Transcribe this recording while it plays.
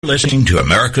Listening to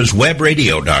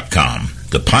America'sWebRadio.com,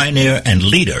 the pioneer and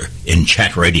leader in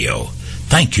chat radio.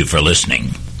 Thank you for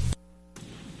listening.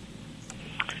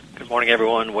 Good morning,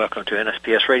 everyone. Welcome to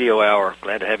NSPS Radio Hour.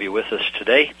 Glad to have you with us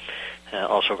today.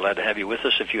 Also glad to have you with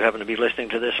us if you happen to be listening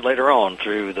to this later on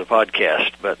through the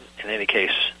podcast. But in any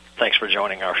case, thanks for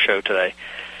joining our show today.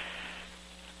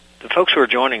 The folks who are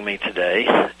joining me today,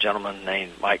 a gentleman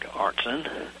named Mike Arntzen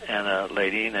and a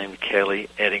lady named Kelly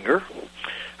Edinger,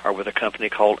 are with a company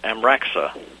called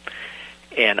Amaxra.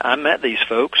 And I met these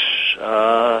folks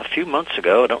a few months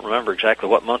ago. I don't remember exactly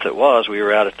what month it was. We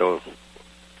were out at the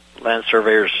Land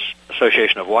Surveyors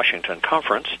Association of Washington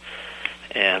conference,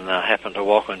 and I happened to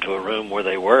walk into a room where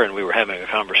they were, and we were having a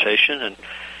conversation, and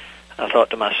I thought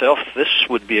to myself, this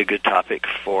would be a good topic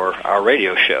for our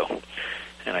radio show.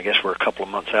 And I guess we're a couple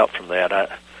of months out from that.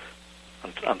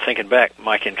 I'm thinking back,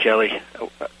 Mike and Kelly,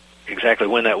 exactly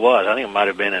when that was. I think it might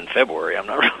have been in February. I'm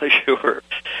not really sure.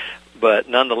 But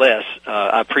nonetheless,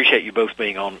 I appreciate you both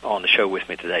being on the show with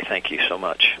me today. Thank you so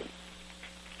much.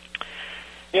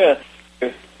 Yes.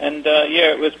 And,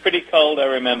 it was pretty cold, I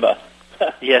remember.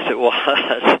 Yes, it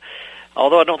was.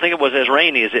 Although I don't think it was as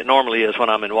rainy as it normally is when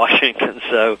I'm in Washington.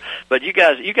 But you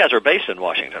guys are based in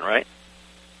Washington, right?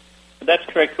 That's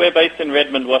correct. We're based in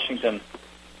Redmond, Washington.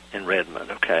 In Redmond,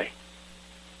 okay.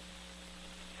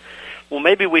 Well,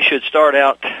 maybe we should start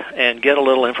out and get a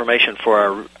little information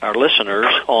for our listeners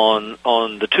on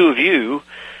the two of you,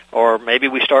 or maybe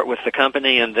we start with the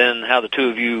company and then how the two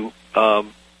of you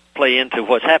play into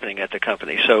what's happening at the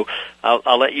company. So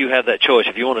I'll let you have that choice.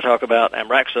 If you want to talk about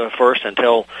Amaxra first and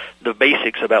tell the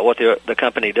basics about what the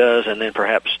company does, and then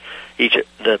perhaps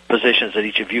the positions that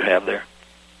each of you have there.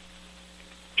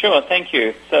 Sure, thank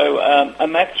you. So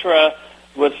Amaxra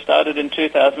was started in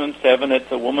 2007.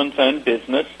 It's a woman's-owned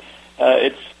business.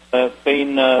 It's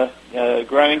been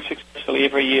growing successfully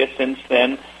every year since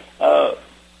then.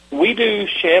 We do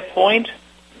SharePoint,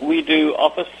 we do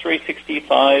Office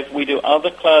 365, we do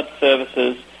other cloud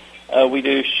services, we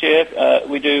do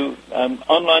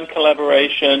online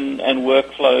collaboration and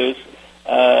workflows,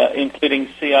 including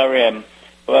CRM.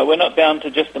 Well, we're not bound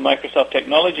to just the Microsoft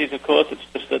technologies, of course. It's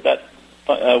just that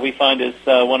we find is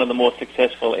one of the more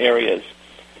successful areas.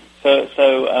 So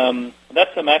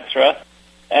that's Amaxra.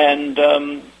 And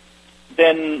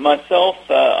then myself,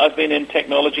 I've been in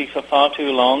technology for far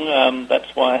too long.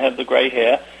 That's why I have the gray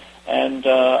hair. And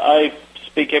I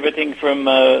speak everything from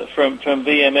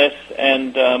VMS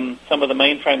and some of the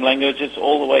mainframe languages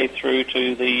all the way through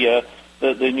to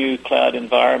the new cloud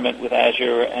environment with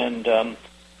Azure and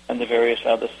the various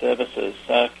other services.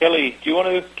 Kelly, do you want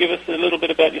to give us a little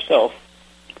bit about yourself?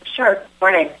 Sure. Good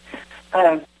morning.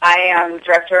 I am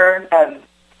Director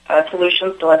of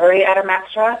Solutions Delivery at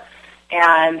Amaxra,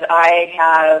 and I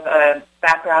have a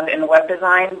background in web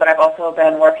design, but I've also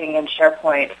been working in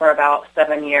SharePoint for about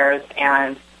 7 years,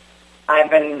 and I've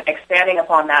been expanding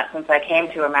upon that since I came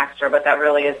to Amaxra, but that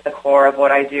really is the core of what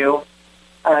I do.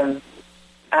 And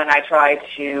I try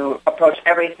to approach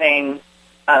everything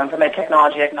from a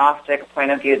technology agnostic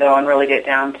point of view, though, and really get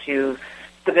down to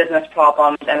the business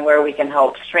problems and where we can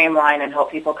help streamline and help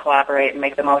people collaborate and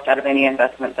make the most out of any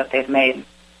investment that they've made.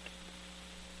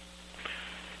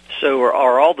 So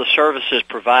are all the services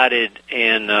provided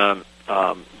in the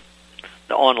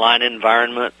online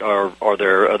environment, or are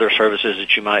there other services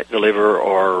that you might deliver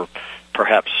or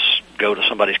perhaps go to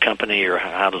somebody's company, or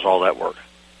how does all that work?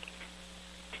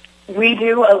 We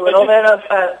do a little bit of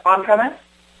on-premise,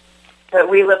 but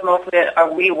we live mostly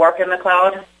we work in the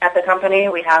cloud at the company.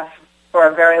 We have for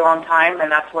a very long time,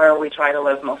 and that's where we try to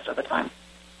live most of the time.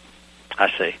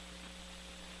 I see.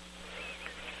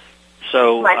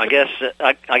 So I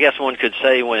guess one could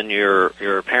say when your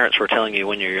parents were telling you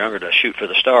when you were younger to shoot for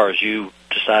the stars, you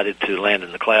decided to land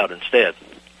in the cloud instead.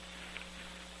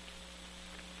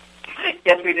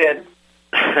 Yes, we did.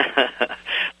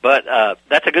 But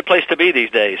that's a good place to be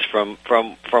these days, from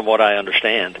what I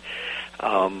understand.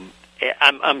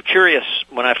 I'm curious.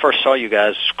 When I first saw you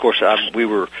guys, of course, we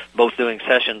were both doing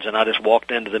sessions, and I just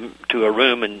walked into a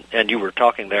room, and you were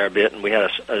talking there a bit, and we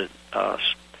had a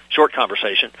short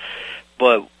conversation.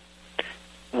 But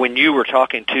when you were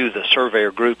talking to the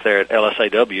surveyor group there at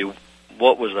LSAW,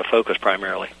 what was the focus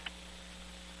primarily?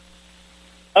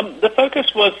 The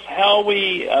focus was how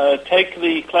we take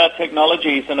the cloud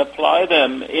technologies and apply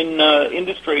them in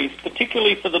industries,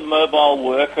 particularly for the mobile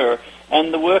worker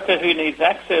and the worker who needs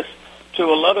access to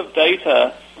a lot of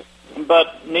data,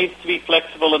 but needs to be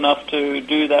flexible enough to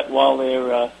do that while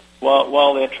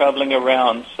they're traveling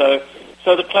around. So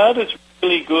the cloud is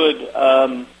really good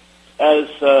as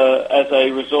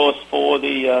a resource for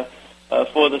the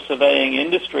surveying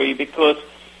industry, because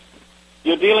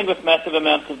you're dealing with massive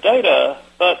amounts of data,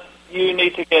 but you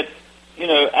need to get,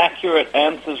 accurate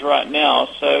answers right now.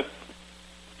 So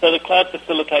the cloud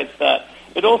facilitates that.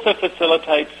 It also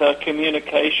facilitates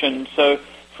communication. So,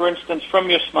 for instance, from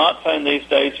your smartphone these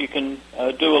days, you can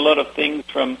do a lot of things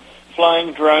from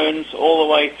flying drones all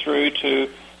the way through to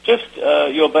just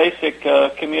your basic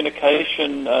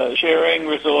communication, sharing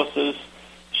resources,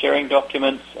 sharing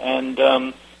documents, and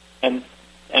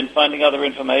finding other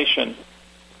information.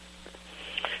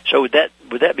 So would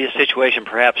that be a situation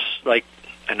perhaps like,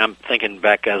 and I'm thinking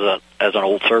back as an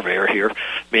old surveyor here,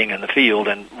 being in the field,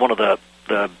 and one of the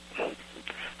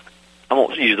I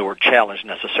won't use the word challenge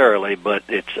necessarily, but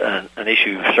it's an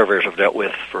issue surveyors have dealt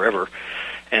with forever,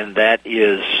 and that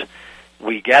is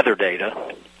we gather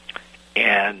data,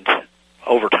 and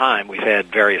over time we've had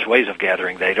various ways of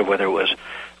gathering data, whether it was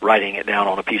writing it down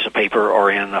on a piece of paper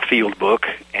or in a field book,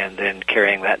 and then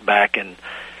carrying that back and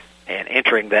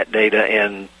entering that data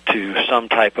into some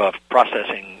type of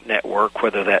processing network,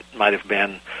 whether that might have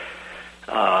been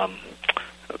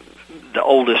the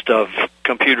oldest of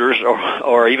computers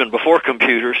or even before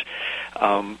computers,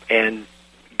 and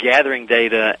gathering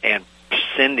data and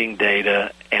sending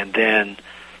data and then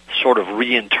sort of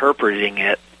reinterpreting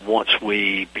it once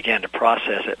we began to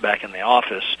process it back in the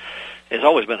office has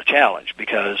always been a challenge,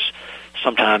 because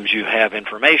sometimes you have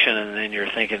information and then you're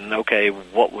thinking, okay,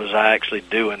 what was I actually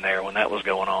doing there when that was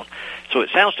going on? So it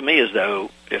sounds to me as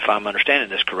though, if I'm understanding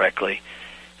this correctly,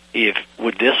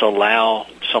 would this allow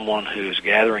someone who's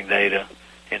gathering data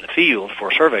in the field for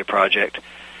a survey project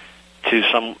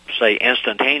to say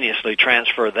instantaneously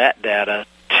transfer that data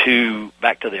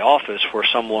back to the office, where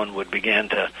someone would begin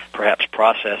to perhaps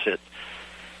process it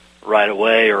right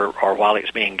away or while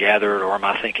it's being gathered, or am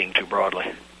I thinking too broadly?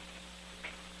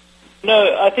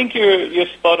 No, I think you're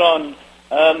spot on.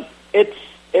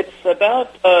 It's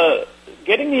about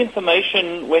getting the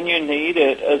information when you need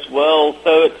it as well.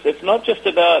 So it's not just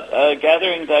about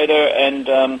gathering data and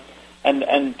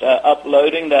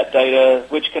uploading that data,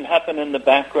 which can happen in the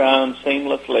background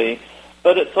seamlessly,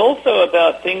 but it's also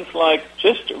about things like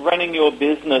just running your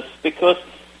business, because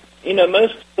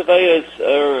most surveyors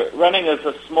are running as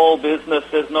a small business.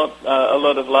 There's not a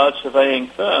lot of large surveying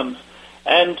firms,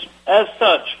 and as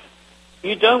such,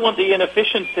 you don't want the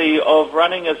inefficiency of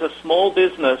running as a small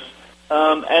business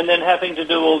and then having to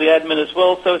do all the admin as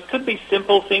well. So it could be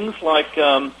simple things like,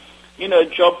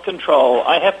 job control.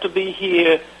 I have to be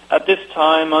here at this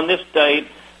time on this date.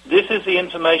 This is the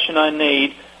information I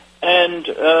need, and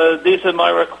these are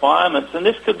my requirements. And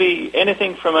this could be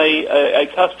anything from a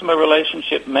customer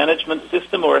relationship management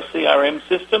system or a CRM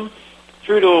system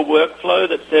through to a workflow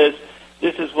that says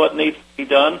this is what needs to be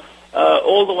done,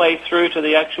 all the way through to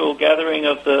the actual gathering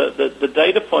of the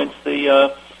data points,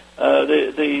 the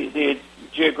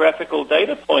geographical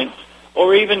data points,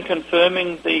 or even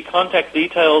confirming the contact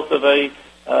details of a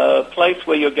place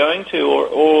where you're going to,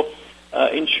 or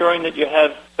ensuring that you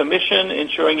have permission,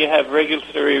 ensuring you have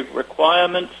regulatory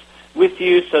requirements with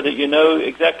you so that you know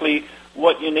exactly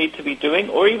what you need to be doing,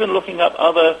 or even looking up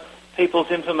other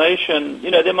people's information.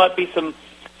 There might be some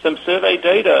survey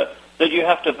data that you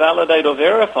have to validate or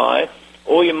verify,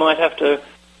 or you might have to,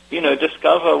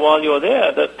 discover while you're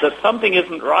there that something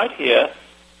isn't right here,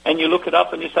 and you look it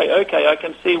up and you say, okay, I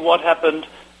can see what happened,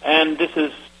 and this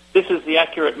is the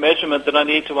accurate measurement that I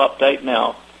need to update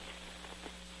now.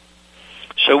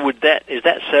 So is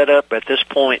that set up at this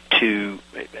point to,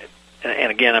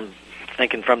 and again, I'm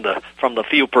thinking from the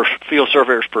field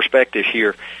surveyor's perspective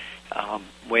here,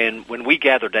 when we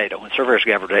gather data, when surveyors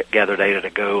gather data to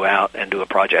go out and do a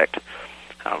project,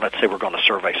 let's say we're going to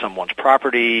survey someone's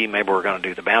property, maybe we're going to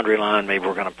do the boundary line, maybe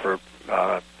we're going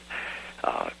to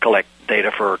collect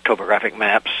data for topographic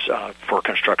maps for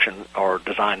construction or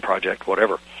design project,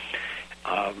 whatever.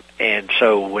 And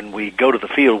so when we go to the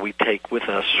field, we take with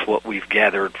us what we've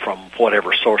gathered from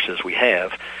whatever sources we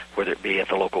have, whether it be at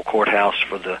the local courthouse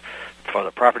for the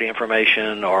property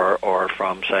information, or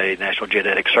from, say, National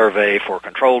Geodetic Survey for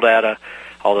control data,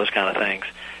 all those kind of things.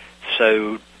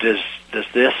 So does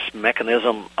this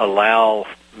mechanism allow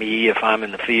me, if I'm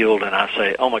in the field and I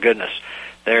say, oh my goodness,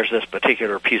 there's this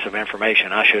particular piece of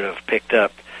information I should have picked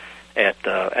up at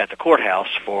the courthouse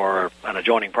for an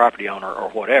adjoining property owner or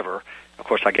whatever. Of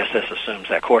course, I guess this assumes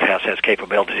that courthouse has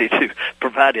capability to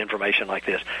provide information like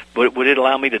this. But would it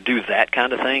allow me to do that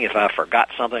kind of thing? If I forgot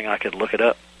something, I could look it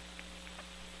up?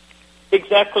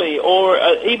 Exactly. Or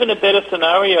even a better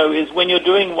scenario is when you're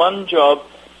doing one job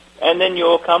and then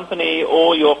your company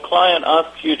or your client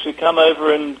asks you to come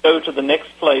over and go to the next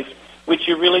place, which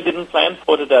you really didn't plan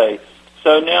for today.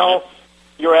 So now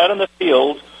you're out in the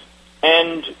field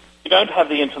and you don't have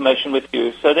the information with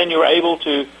you. So then you're able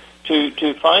to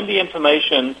find the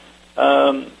information,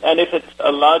 and if it's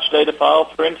a large data file,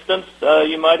 for instance,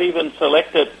 you might even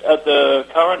select it at the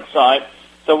current site.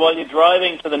 So while you're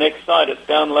driving to the next site, it's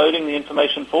downloading the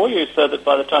information for you so that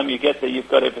by the time you get there, you've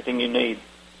got everything you need.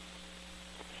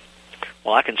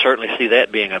 Well, I can certainly see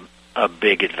that being a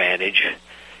big advantage,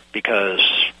 because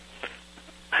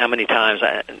how many times,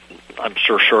 I'm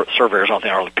sure surveyors aren't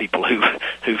the only people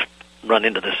who've run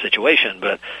into this situation,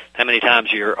 but how many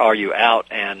times are you out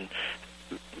and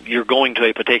you're going to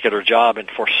a particular job and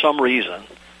for some reason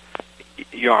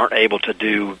you aren't able to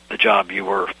do the job you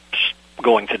were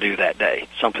going to do that day.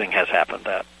 Something has happened,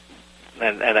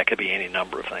 and that could be any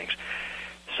number of things.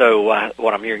 So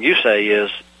what I'm hearing you say is,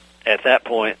 at that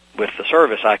point with the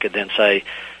service, I could then say,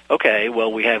 okay,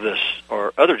 well, we have this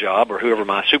or other job, or whoever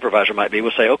my supervisor might be will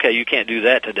say, okay, you can't do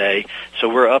that today, so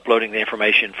we're uploading the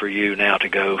information for you now to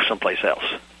go someplace else.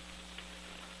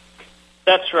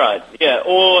 That's right, yeah.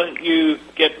 Or you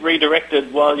get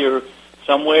redirected while you're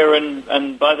somewhere,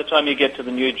 and by the time you get to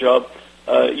the new job,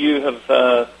 you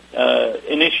have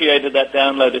initiated that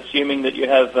download, assuming that you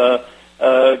have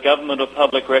government or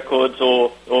public records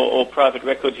or private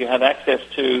records you have access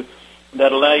to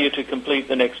that allow you to complete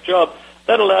the next job.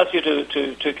 That allows you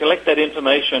to collect that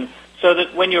information so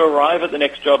that when you arrive at the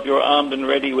next job, you're armed and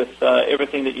ready with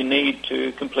everything that you need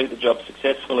to complete the job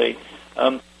successfully.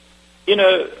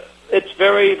 It's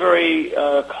very, very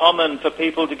common for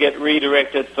people to get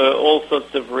redirected for all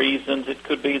sorts of reasons. It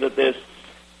could be that there's,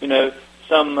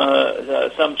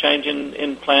 some change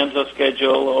in plans or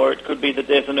schedule, or it could be that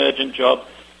there's an urgent job.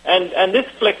 And this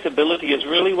flexibility is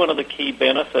really one of the key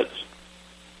benefits.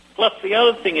 Plus, the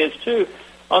other thing is, too,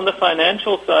 on the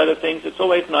financial side of things, it's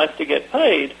always nice to get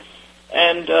paid.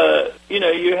 And,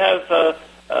 you have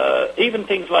even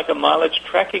things like a mileage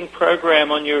tracking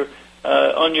program on your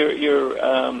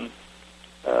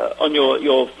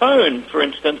phone, for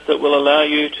instance, that will allow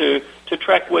you to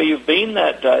track where you've been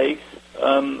that day,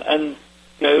 and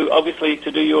obviously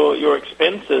to do your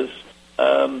expenses,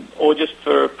 or just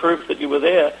for proof that you were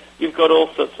there. You've got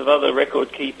all sorts of other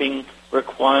record keeping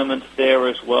requirements there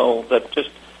as well. That just,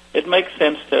 it makes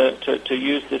sense to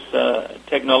use this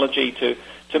technology to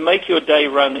make your day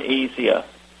run easier.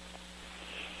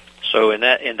 So in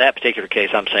that particular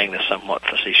case, I'm saying this somewhat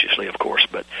facetiously, of course,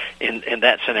 but in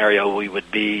that scenario, we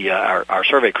would be our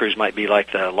survey crews might be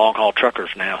like the long haul truckers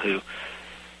now, who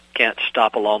can't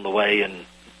stop along the way and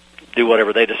do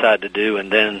whatever they decide to do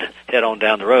and then head on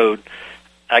down the road.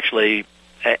 Actually,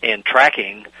 in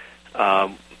tracking, I,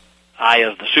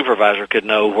 as the supervisor, could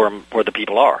know where the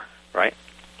people are, right?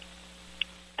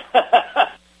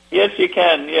 Yes, you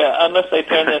can. Yeah, unless they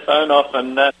turn their phone off,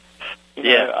 and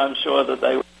I'm sure that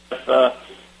they have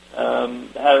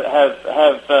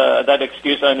that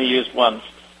excuse only used once.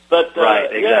 But right,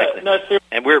 exactly. Yeah,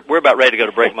 and we're about ready to go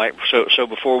to break, Mike. So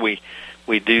before we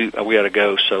got to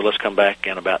go. So let's come back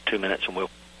in about 2 minutes, and we'll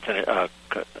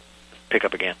pick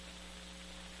up again.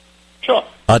 Sure.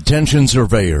 Attention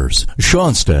surveyors.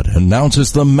 Schonstedt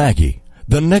announces the Maggie,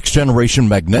 the next generation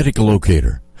magnetic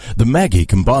locator. The Maggie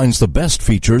combines the best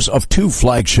features of two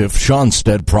flagship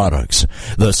Schonstedt products,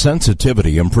 the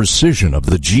sensitivity and precision of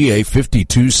the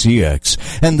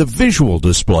GA52CX and the visual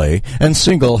display and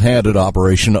single-handed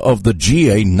operation of the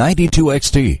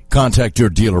GA92XT. Contact your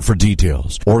dealer for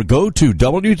details or go to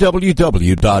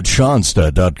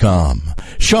www.schonstedt.com.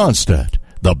 Schonstedt,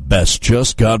 the best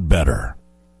just got better.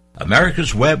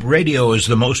 America's Web Radio is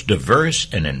the most diverse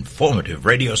and informative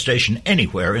radio station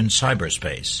anywhere in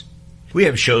cyberspace. We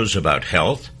have shows about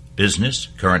health, business,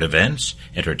 current events,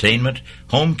 entertainment,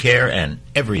 home care, and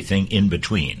everything in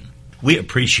between. We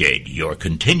appreciate your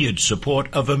continued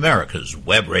support of America's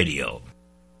Web Radio.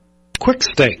 Quick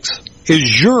Stakes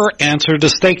is your answer to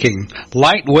staking.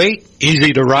 Lightweight,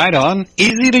 easy to ride on,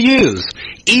 easy to use,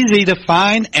 easy to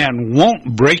find, and won't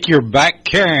break your back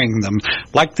carrying them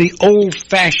like the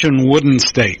old-fashioned wooden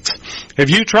stakes. Have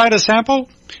you tried a sample?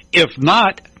 If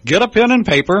not, get a pen and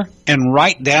paper and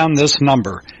write down this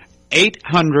number,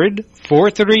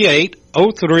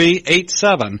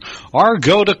 800-438-0387, or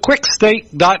go to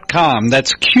quickstake.com,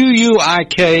 that's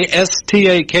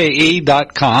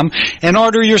QUIKSTAKE.com, and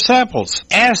order your samples.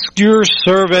 Ask your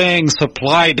surveying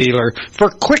supply dealer for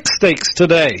Quick Stakes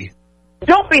today.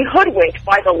 Don't be hoodwinked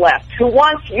by the left, who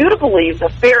wants you to believe the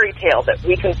fairy tale that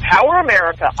we can power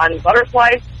America on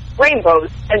butterflies, rainbows,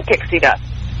 and pixie dust.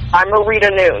 I'm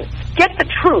Marita Noon. Get the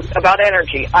truth about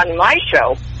energy on my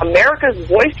show, America's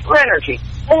Voice for Energy,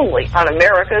 only on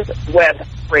America's Web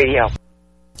Radio.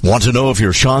 Want to know if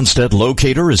your Schonstedt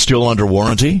locator is still under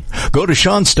warranty? Go to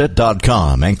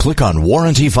Schonstedt.com and click on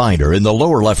Warranty Finder in the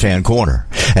lower left-hand corner.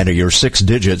 Enter your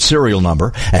 6-digit serial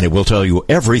number, and it will tell you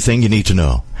everything you need to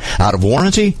know. Out of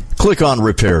warranty? Click on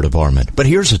Repair Department. But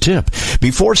here's a tip.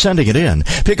 Before sending it in,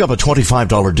 pick up a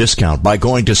 $25 discount by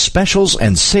going to Specials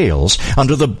and Sales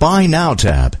under the Buy Now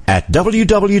tab at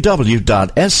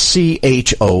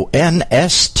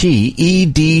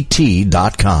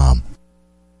www.schonstedt.com.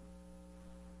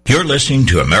 You're listening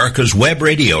to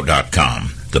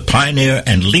AmericasWebRadio.com, the pioneer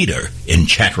and leader in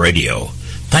chat radio.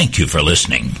 Thank you for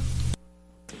listening.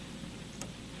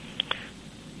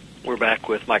 We're back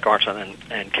with Mike Arntzen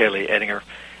and Kaylee Edinger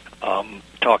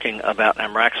talking about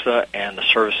Amaxra and the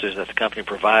services that the company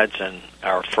provides. In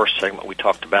our first segment, we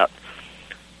talked about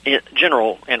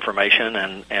general information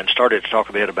and started to talk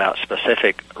a bit about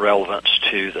specific relevance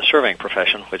to the surveying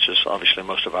profession, which is obviously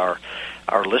most of our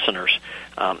listeners.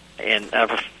 And I have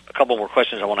a couple more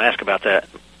questions I want to ask about that,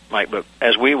 Mike. But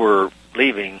as we were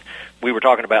leaving, we were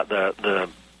talking about the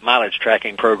mileage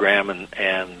tracking program,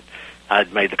 and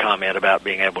I'd made the comment about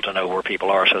being able to know where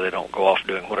people are so they don't go off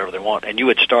doing whatever they want. And you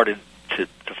had started to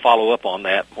follow up on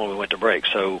that when we went to break.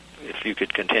 So if you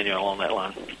could continue along that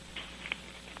line.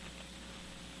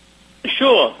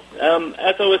 Sure.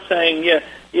 As I was saying,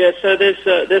 so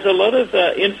there's a lot of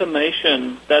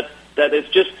information that is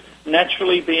just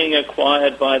naturally being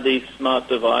acquired by these smart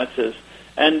devices,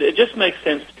 and it just makes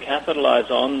sense to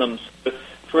capitalize on them. So,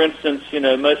 for instance,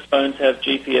 most phones have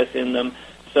GPS in them,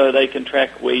 so they can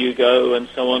track where you go and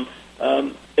so on.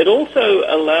 It also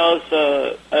allows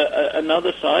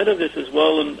another side of this as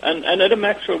well, and at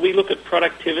Amaxra we look at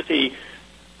productivity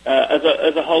as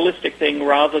a holistic thing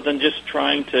rather than just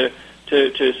trying to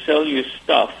sell you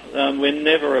stuff. We're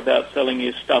never about selling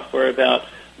you stuff. We're about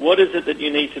what is it that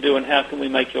you need to do and how can we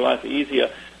make your life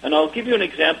easier. And I'll give you an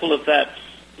example of that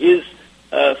is,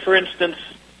 for instance,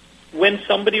 when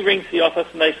somebody rings the office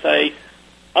and they say,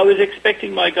 I was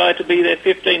expecting my guy to be there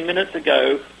 15 minutes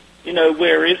ago,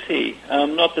 where is he?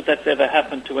 Not that that's ever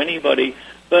happened to anybody,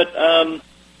 but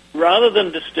rather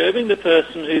than disturbing the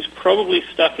person who's probably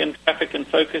stuck in traffic and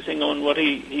focusing on what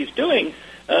he's doing,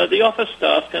 the office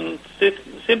staff can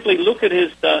simply look at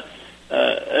his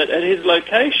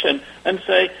location and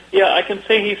say, yeah, I can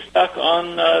see he's stuck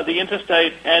on the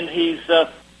interstate and he's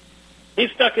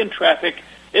stuck in traffic.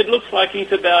 It looks like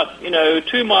he's about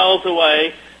 2 miles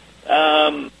away.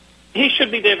 He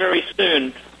should be there very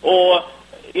soon. Or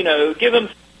give him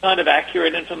kind of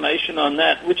accurate information on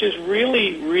that, which is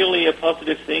really, really a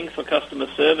positive thing for customer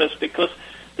service, because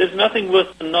there's nothing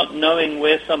worse than not knowing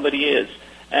where somebody is.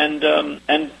 And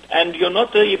you're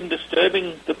not even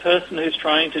disturbing the person who's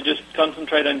trying to just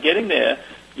concentrate on getting there.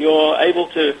 You're able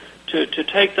to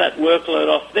take that workload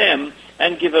off them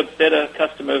and give a better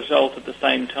customer result at the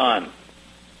same time.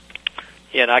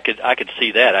 Yeah, and I could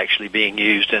see that actually being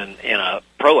used in a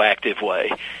proactive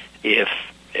way if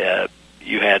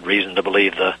you had reason to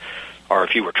believe or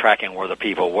if you were tracking where the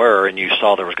people were and you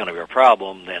saw there was going to be a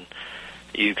problem, then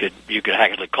you could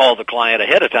actually call the client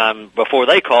ahead of time before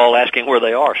they call, asking where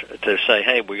they are, to say,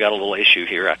 hey, we got a little issue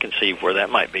here. I can see where that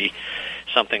might be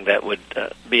something that would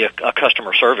be a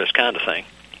customer service kind of thing.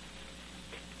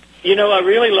 I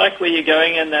really like where you're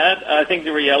going in that. I think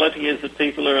the reality is that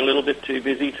people are a little bit too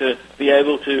busy to be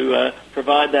able to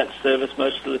provide that service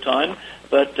most of the time.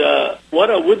 But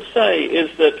what I would say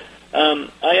is that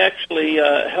I actually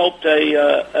helped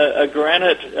a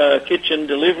granite kitchen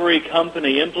delivery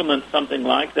company implement something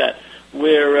like that,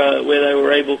 where they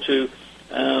were able to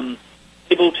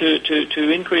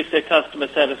increase their customer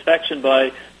satisfaction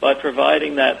by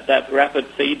providing that rapid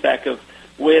feedback of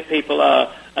where people are.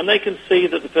 And they can see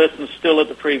that the person's still at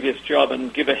the previous job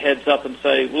and give a heads up and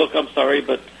say, look, I'm sorry,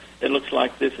 but it looks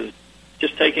like this is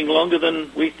just taking longer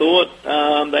than we thought.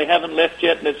 They haven't left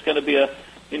yet, and it's going to be a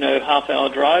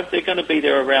half-hour drive. They're going to be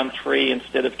there around 3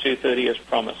 instead of 2:30 as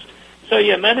promised. So,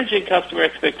 managing customer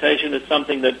expectation is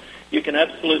something that you can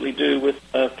absolutely do with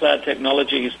cloud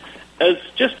technologies as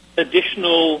just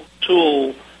additional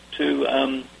tool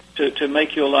to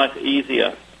make your life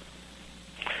easier.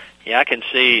 Yeah, I can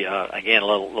see, again, a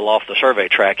little off the survey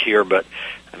track here, but,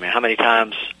 how many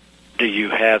times do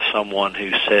you have someone who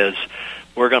says,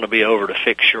 we're going to be over to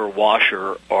fix your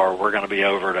washer, or we're going to be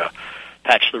over to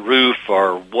patch the roof,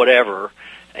 or whatever,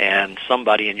 and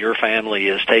somebody in your family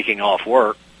is taking off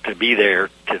work to be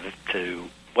there to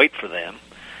wait for them,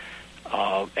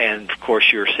 and, of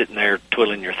course, you're sitting there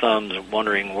twiddling your thumbs and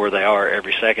wondering where they are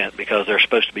every second because they're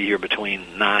supposed to be here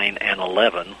between 9 and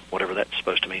 11, whatever that's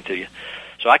supposed to mean to you.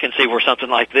 So I can see where something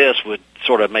like this would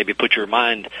sort of maybe put your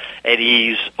mind at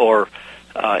ease, or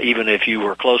even if you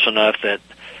were close enough that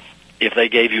if they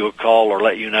gave you a call or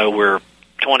let you know we're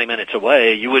 20 minutes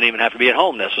away, you wouldn't even have to be at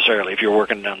home necessarily if you're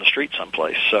working down the street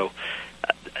someplace. So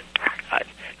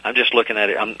I'm just looking at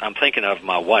it. I'm thinking of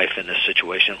my wife in this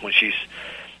situation when she's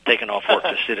taking off work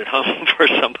to sit at home for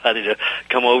somebody to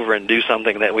come over and do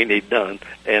something that we need done,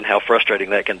 and how frustrating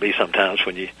that can be sometimes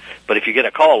when you. But if you get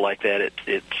a call like that,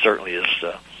 it certainly is.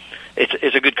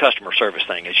 It's a good customer service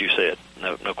thing, as you said.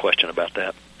 No question about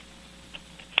that.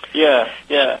 Yeah.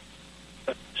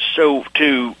 So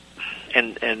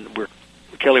and we're.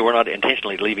 Kelly, we're not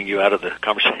intentionally leaving you out of the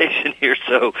conversation here,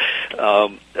 so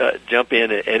jump in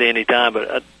at any time.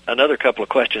 But another couple of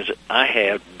questions I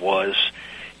had was,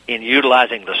 in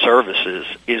utilizing the services,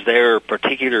 is there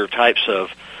particular types of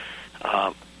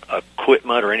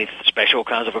equipment or any special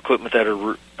kinds of equipment that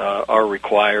are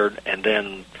required, and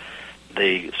then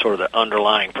the sort of the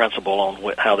underlying principle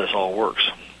on how this all works?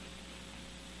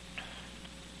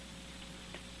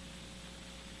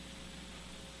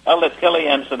 I'll let Kelly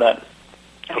answer that.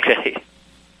 Okay.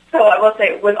 So I will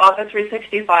say, with Office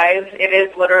 365, it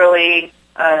is literally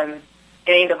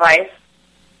any device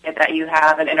that you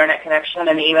have an internet connection,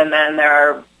 and even then there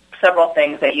are several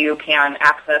things that you can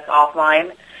access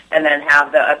offline and then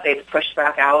have the updates pushed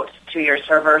back out to your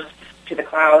servers, to the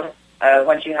cloud,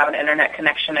 once you have an internet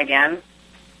connection again.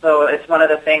 So it's one of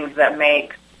the things that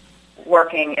make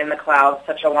working in the cloud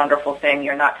such a wonderful thing.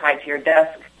 You're not tied to your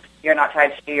desk. You're not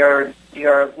tied to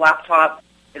your laptop.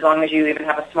 As long as you even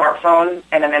have a smartphone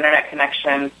and an internet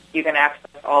connection, you can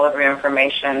access all of your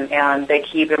information. And they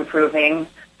keep improving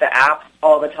the app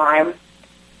all the time.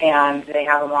 And they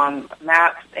have them on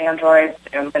Macs, Androids,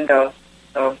 and Windows.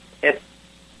 So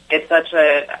it's such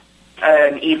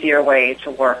an easier way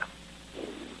to work.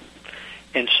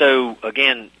 And so,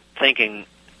 again, thinking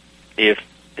if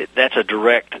that's a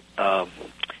direct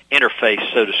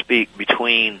interface, so to speak,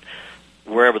 between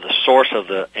wherever the source of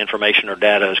the information or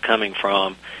data is coming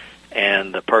from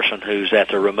and the person who's at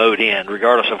the remote end,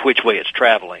 regardless of which way it's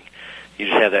traveling, you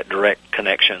just have that direct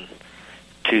connection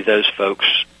to those folks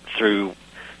through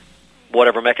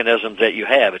whatever mechanisms that you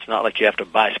have. It's not like you have to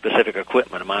buy specific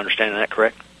equipment. Am I understanding that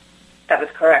correct? That is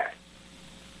correct.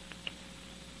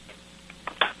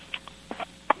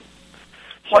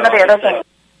 One of the other things.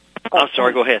 I'm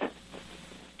sorry, go ahead.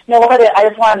 No, I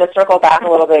just wanted to circle back a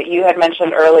little bit. You had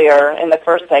mentioned earlier in the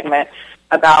first segment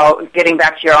about getting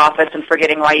back to your office and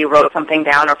forgetting why you wrote something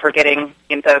down, or forgetting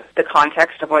the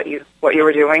context of what you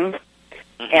were doing.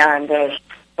 And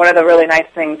one of the really nice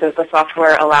things is the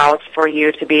software allows for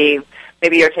you to be,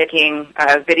 maybe you're taking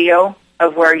a video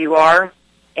of where you are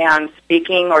and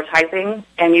speaking or typing,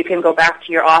 and you can go back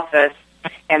to your office.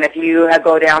 And if you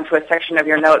go down to a section of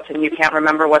your notes and you can't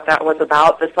remember what that was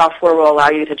about, the software will allow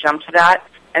you to jump to that,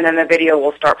 and then the video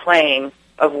will start playing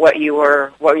of what you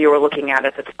were looking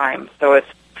at the time. So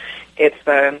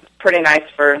it's pretty nice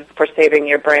for saving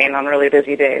your brain on really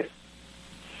busy days.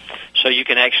 So you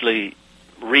can actually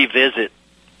revisit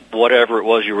whatever it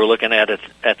was you were looking at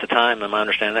the time. Am I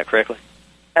understanding that correctly?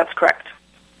 That's correct.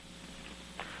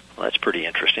 Well, that's pretty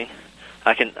interesting.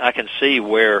 I can see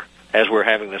where, as we're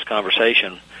having this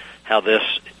conversation, how this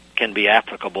can be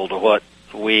applicable to what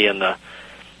we in the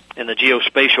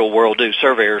geospatial world do.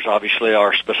 Surveyors obviously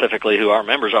are specifically who our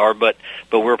members are, but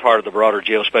we're part of the broader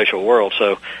geospatial world,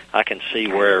 so I can see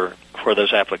where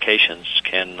those applications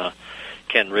can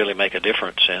really make a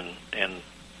difference in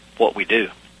what we do.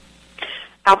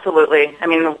 Absolutely. I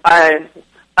mean,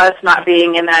 us not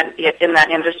being in that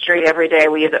industry every day,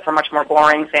 we use it for much more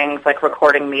boring things like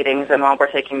recording meetings, and while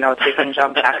we're taking notes, we can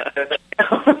jump back to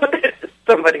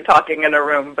somebody talking in a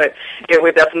room. But it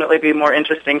would definitely be more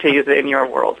interesting to use it in your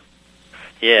world.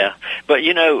 Yeah, but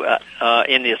in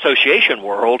the association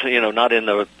world, not in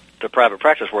the private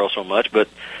practice world so much, but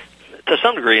to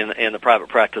some degree in the private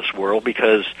practice world,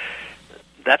 because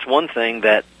that's one thing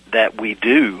that we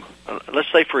do.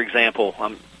 Let's say, for example,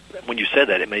 when you said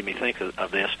that, it made me think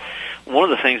of this.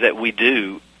 One of the things that we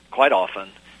do quite often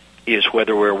is,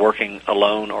 whether we're working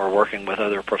alone or working with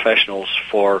other professionals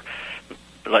for,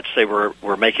 let's say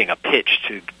we're making a pitch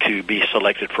to be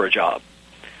selected for a job.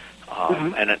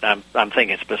 And I'm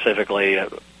thinking specifically,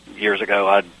 years ago,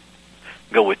 I'd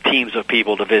go with teams of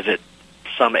people to visit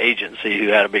some agency who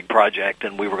had a big project,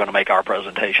 and we were going to make our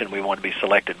presentation. We wanted to be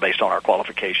selected based on our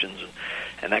qualifications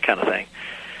and that kind of thing.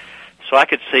 So I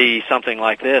could see something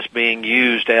like this being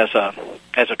used as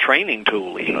a training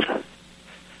tool, even.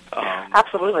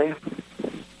 Absolutely.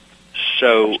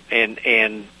 So, and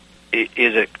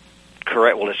is it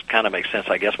correct? Well, this kind of makes sense,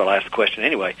 I guess, but I'll ask the question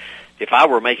anyway. If I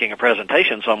were making a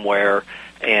presentation somewhere,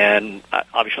 and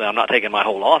obviously I'm not taking my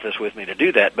whole office with me to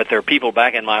do that, but there are people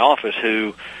back in my office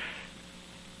who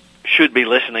should be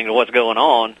listening to what's going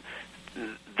on,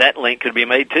 that link could be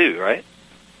made too, right?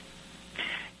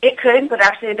 It could, but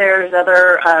actually there's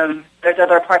other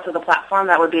parts of the platform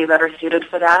that would be better suited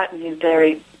for that.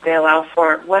 They allow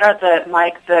for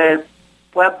the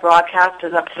web broadcast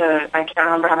is up to, I can't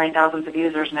remember how many thousands of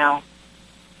users now.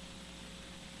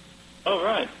 Oh,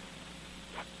 right.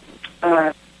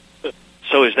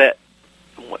 So is that,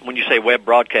 when you say web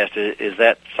broadcast, is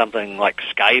that something like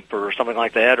Skype or something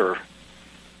like that, or?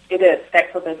 It is,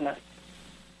 Skype for Business.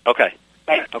 Okay.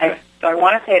 I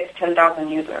want to say it's 10,000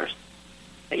 users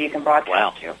that you can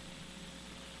broadcast to.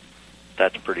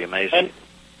 That's pretty amazing.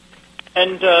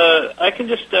 And I can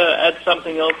just add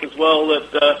something else as well,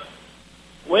 that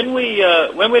when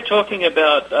we're talking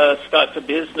about Skype for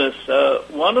Business,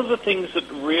 one of the things that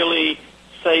really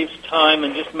saves time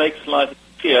and just makes life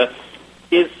easier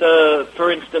is,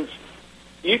 for instance,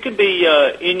 you could be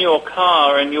in your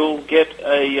car and you'll get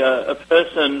a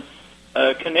person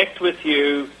connect with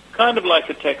you, kind of like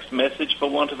a text message, for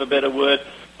want of a better word.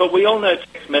 But we all know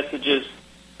text messages,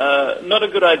 not a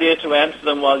good idea to answer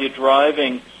them while you're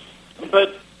driving.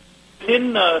 But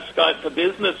in Skype for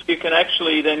Business, you can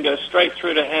actually then go straight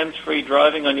through to hands-free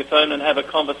driving on your phone and have a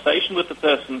conversation with the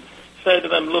person. Say to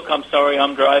them, look, I'm sorry,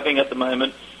 I'm driving at the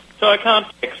moment, so I can't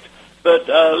text. But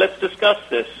let's discuss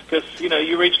this, because,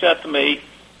 you reached out to me.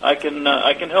 I can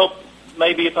help.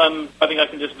 Maybe if I'm driving, I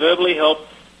can just verbally help.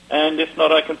 And if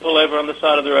not, I can pull over on the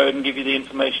side of the road and give you the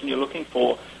information you're looking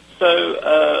for.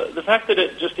 So the fact that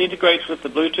it just integrates with the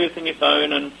Bluetooth in your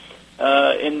phone and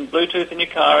in Bluetooth in your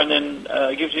car, and then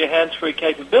gives you a hands-free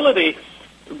capability,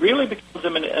 really becomes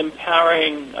an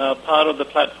empowering part of the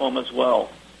platform as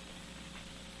well.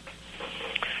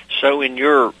 So in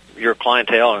your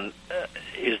clientele, and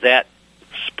is that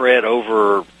spread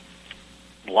over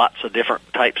lots of different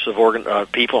types of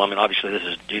people? I mean, obviously, you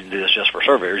didn't do this just for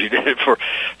surveyors. You did it for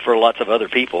lots of other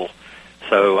people.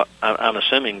 So I'm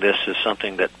assuming this is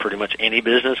something that pretty much any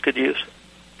business could use?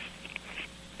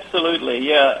 Absolutely,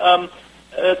 yeah.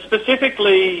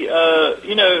 Specifically,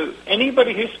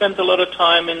 anybody who spends a lot of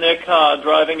time in their car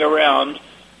driving around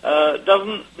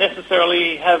doesn't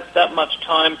necessarily have that much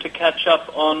time to catch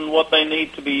up on what they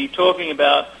need to be talking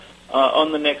about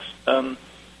on the next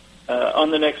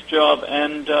job.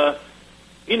 And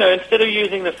instead of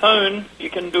using the phone, you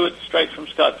can do it straight from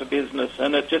Skype for Business,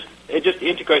 and it just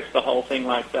integrates the whole thing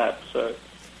like that. So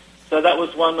that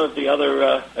was one of the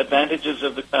other advantages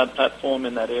of the cloud platform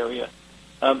in that area.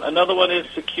 Another one is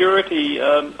security.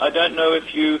 I don't know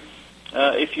if you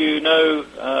know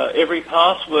every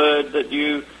password that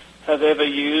you have ever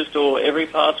used or every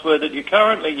password that you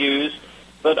currently use,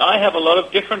 but I have a lot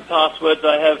of different passwords.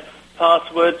 I have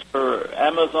passwords for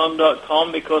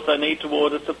Amazon.com because I need to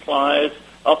order supplies,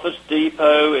 Office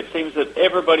Depot. It seems that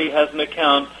everybody has an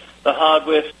account, the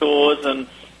hardware stores and,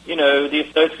 the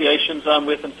associations I'm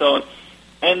with and so on.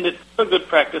 And it's a good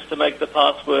practice to make the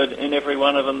password in every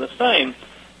one of them the same.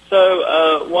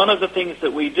 So one of the things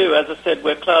that we do, as I said,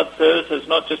 we're cloud services,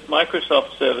 not just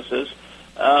Microsoft services.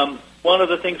 One of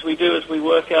the things we do is we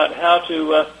work out how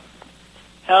to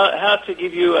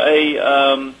give you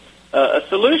a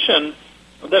solution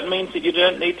that means that you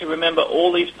don't need to remember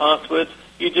all these passwords.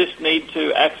 You just need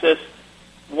to access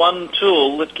one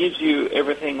tool that gives you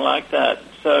everything like that.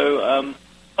 So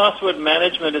password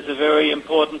management is a very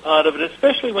important part of it,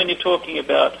 especially when you're talking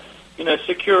about,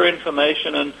 secure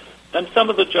information and some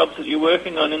of the jobs that you're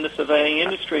working on in the surveying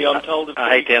industry, I'm told. I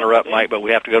hate to interrupt, Mike, but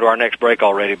we have to go to our next break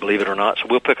already, believe it or not. So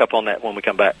we'll pick up on that when we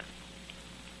come back.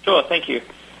 Sure, thank you.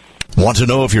 Want to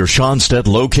know if your Schonstedt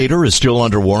locator is still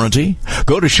under warranty?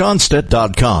 Go to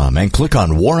Schonstedt.com and click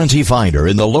on Warranty Finder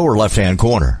in the lower left-hand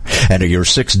corner. Enter your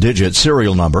 6-digit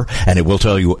serial number, and it will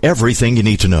tell you everything you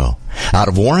need to know. Out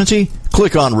of warranty?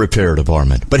 Click on Repair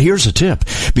Department. But here's a tip.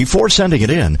 Before sending it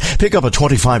in, pick up a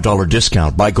 $25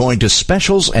 discount by going to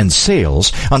Specials and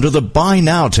Sales under the Buy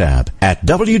Now tab at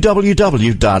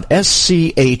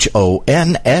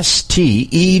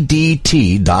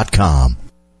www.schonstedt.com.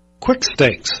 Quick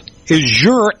Stakes is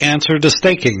your answer to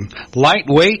staking.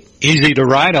 Lightweight, easy to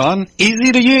ride on,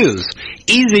 easy to use,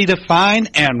 easy to find,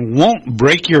 and won't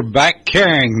break your back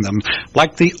carrying them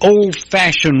like the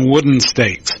old-fashioned wooden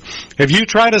stakes. Have you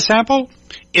tried a sample?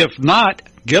 If not,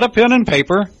 get a pen and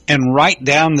paper and write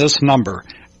down this number,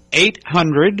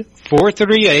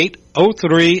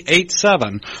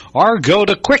 800-438-0387, or go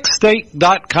to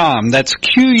quickstake.com. That's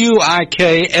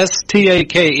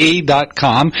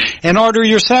QUIKSTAKE.com and order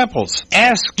your samples.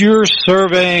 Ask your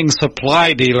surveying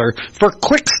supply dealer for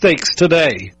Quick Stakes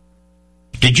today.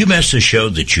 Did you miss a show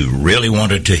that you really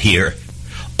wanted to hear?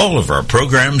 All of our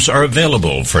programs are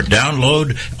available for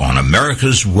download on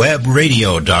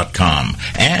americaswebradio.com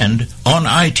and on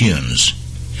iTunes.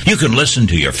 You can listen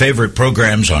to your favorite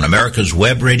programs on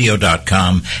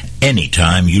americaswebradio.com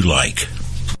anytime you like.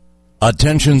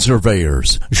 Attention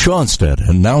surveyors, Schonstedt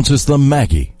announces the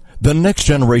Maggie, the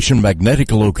next-generation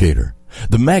magnetic locator.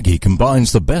 The Maggie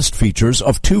combines the best features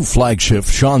of two flagship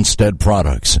Schonstedt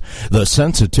products, the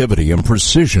sensitivity and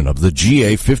precision of the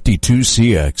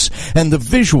GA52CX and the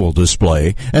visual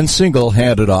display and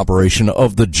single-handed operation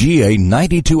of the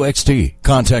GA92XT.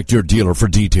 Contact your dealer for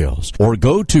details or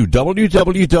go to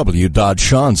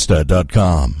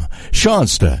www.schonstedt.com.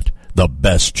 Schonstedt, the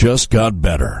best just got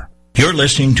better. You're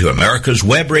listening to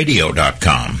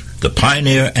americaswebradio.com, the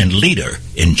pioneer and leader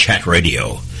in chat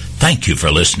radio. Thank you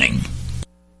for listening.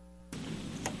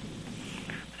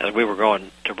 As we were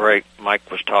going to break, Mike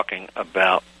was talking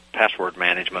about password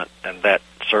management, and that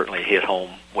certainly hit home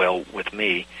well with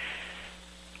me.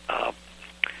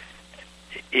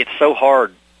 It's so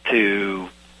hard to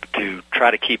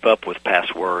try to keep up with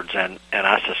passwords, and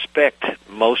I suspect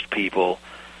most people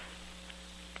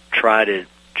try to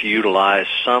utilize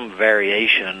some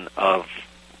variation of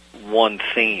one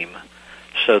theme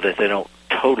so that they don't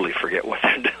totally forget what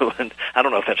they're doing. I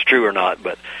don't know if that's true or not,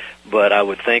 but I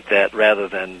would think that rather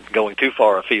than going too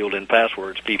far afield in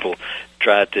passwords, people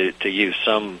try to use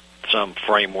some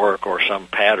framework or some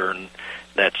pattern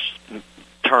that's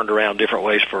turned around different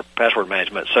ways for password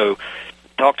management. So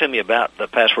talk to me about the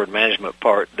password management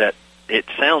part. That it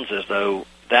sounds as though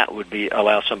that would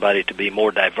allow somebody to be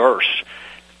more diverse,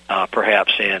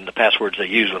 perhaps in the passwords they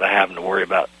use without having to worry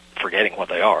about forgetting what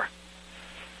they are.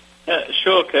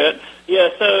 Sure, Curt. Yeah,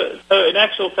 so in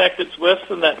actual fact, it's worse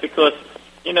than that because,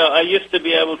 I used to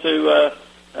be able to,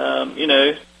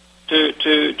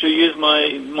 to use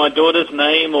my daughter's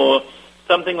name or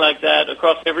something like that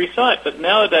across every site. But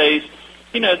nowadays,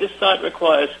 this site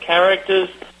requires characters.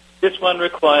 This one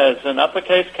requires an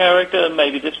uppercase character.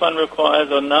 Maybe this one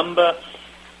requires a number.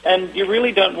 And you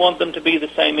really don't want them to be the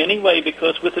same anyway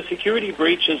because with the security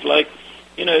breaches like,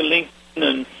 LinkedIn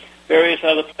and various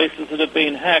other places that have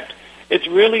been hacked, it's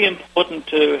really important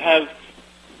to have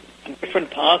different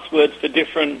passwords for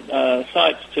different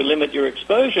sites to limit your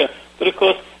exposure. But, of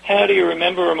course, how do you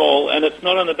remember them all? And it's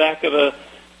not on the back of a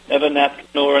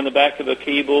napkin or on the back of a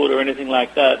keyboard or anything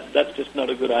like that. That's just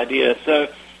not a good idea. So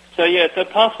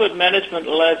password management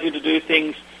allows you to do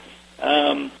things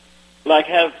like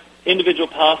have individual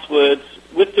passwords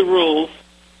with the rules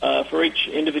for each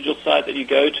individual site that you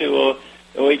go to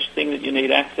or each thing that you need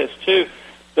access to.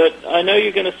 But I know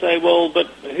you're going to say, well, but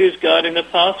who's guarding the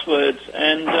passwords?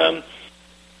 And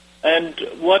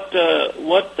what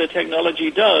the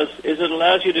technology does is it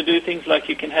allows you to do things like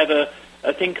you can have a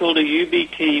thing called a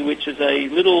YubiKey, which is a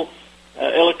little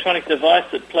electronic device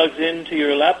that plugs into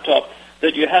your laptop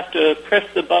that you have to press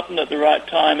the button at the right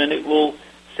time, and it will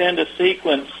send a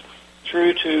sequence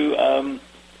through to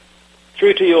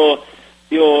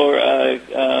your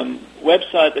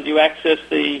website that you access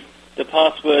the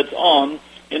passwords on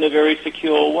in a very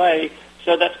secure way.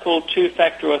 So that's called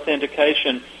two-factor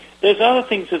authentication. There's other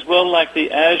things as well, like the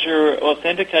Azure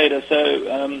Authenticator.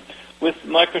 So with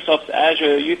Microsoft's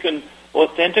Azure, you can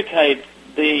authenticate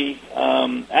the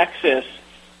access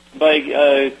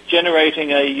by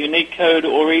generating a unique code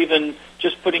or even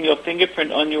just putting your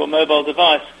fingerprint on your mobile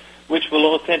device, which will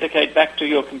authenticate back to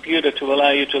your computer to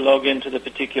allow you to log into the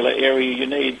particular area you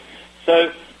need.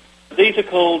 So these are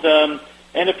called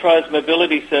enterprise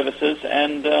mobility services,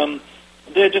 and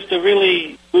they're just a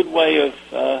really good way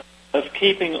of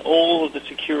keeping all of the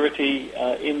security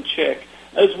in check,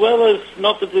 as well as,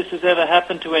 not that this has ever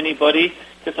happened to anybody,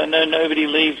 because I know nobody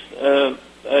leaves a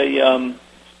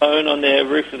phone on their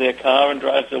roof of their car and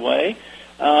drives away.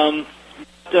 Should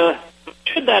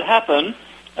that happen,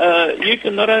 you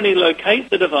can not only locate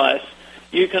the device,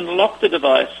 you can lock the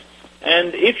device,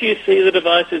 and if you see the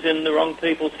device is in the wrong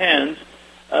people's hands,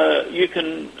 you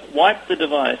can wipe the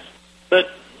device.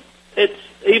 But it's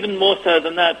even more so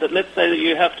than that, let's say that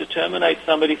you have to terminate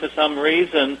somebody for some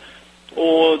reason,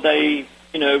 or they,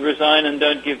 resign and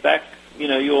don't give back,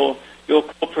 your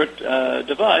corporate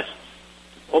device,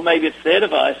 or maybe it's their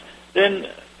device, then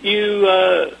you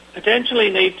potentially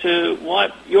need to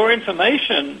wipe your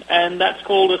information, and that's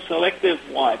called a selective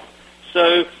wipe.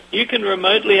 So you can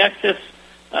remotely access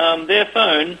their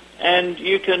phone, and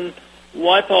you can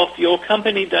wipe off your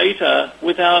company data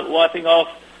without wiping off,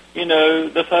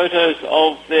 the photos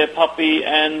of their puppy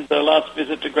and the last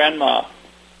visit to grandma.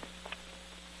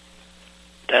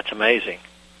 That's amazing.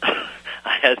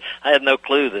 I had no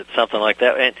clue that something like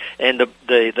that. And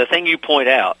the thing you point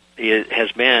out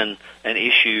has been an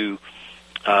issue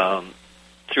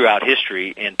throughout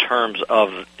history in terms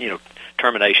of,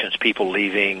 terminations, people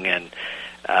leaving, and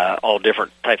all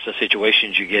different types of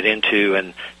situations you get into,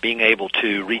 and being able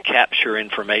to recapture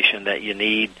information that you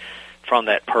need from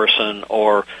that person,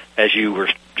 or, as you were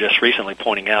just recently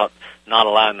pointing out, not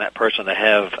allowing that person to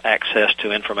have access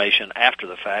to information after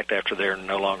the fact, after they're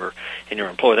no longer in your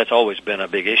employ. That's always been a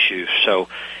big issue. So,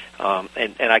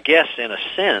 and I guess in a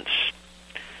sense,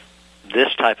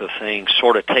 this type of thing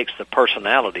sort of takes the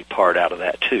personality part out of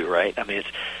that too, right? I mean,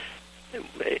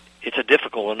 it's a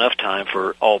difficult enough time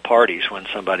for all parties when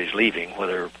somebody's leaving,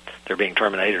 whether they're being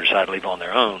terminated or decide to leave on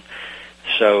their own.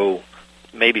 So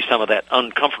maybe some of that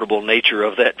uncomfortable nature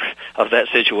of that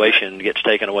situation gets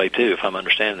taken away too, if I'm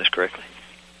understanding this correctly.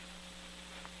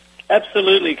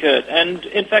 Absolutely, Curt. And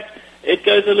in fact, it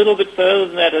goes a little bit further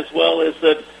than that as well, is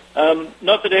that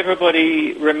not that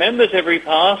everybody remembers every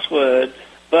password,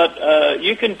 but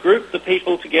you can group the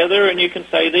people together and you can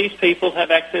say these people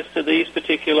have access to these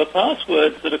particular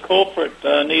passwords that are corporate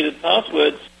needed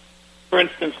passwords. For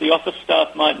instance, the office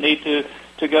staff might need to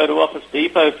go to Office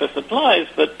Depot for supplies,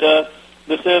 but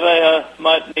the surveyor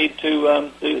might need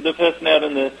to, the person out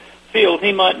in the field,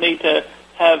 he might need to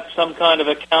have some kind of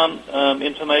account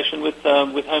information with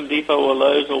Home Depot or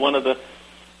Lowe's or one of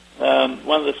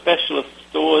the specialist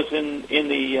stores in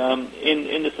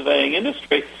the surveying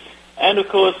industry. And of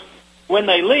course, when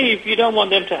they leave, you don't want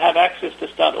them to have access to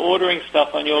start ordering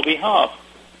stuff on your behalf.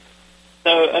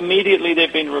 So immediately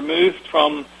they've been removed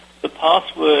from the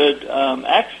password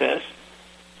access.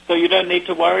 So you don't need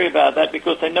to worry about that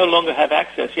because they no longer have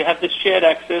access. You have this shared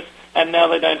access, and now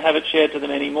they don't have it shared to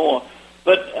them anymore.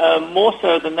 But more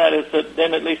so than that is that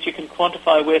then at least you can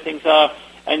quantify where things are,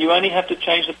 and you only have to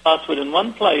change the password in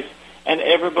one place, and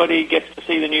everybody gets to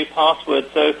see the new password.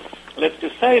 So let's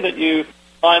just say that you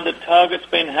find that Target's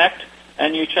been hacked,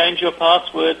 and you change your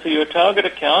password to your Target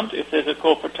account, if there's a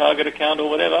corporate Target account or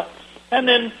whatever, and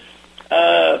then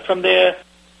from there,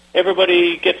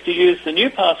 everybody gets to use the new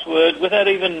password without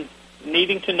even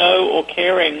needing to know or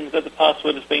caring that the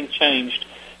password has been changed.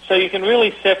 So you can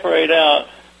really separate out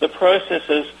the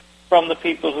processes from the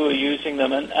people who are using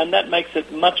them, and that makes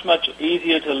it much, much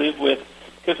easier to live with.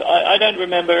 Because I don't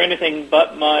remember anything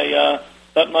but my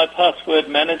password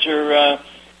manager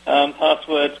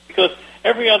passwords, because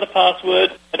every other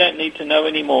password I don't need to know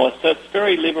anymore. So it's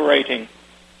very liberating.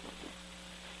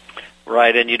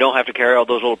 Right, and you don't have to carry all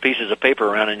those little pieces of paper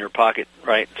around in your pocket,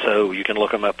 right? So you can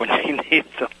look them up when you need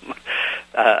them.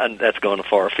 And that's going a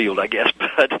far afield, I guess,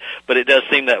 but it does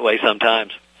seem that way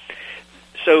sometimes.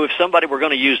 So if somebody were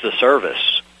going to use the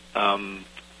service,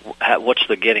 what's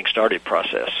the getting started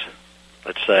process?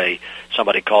 Let's say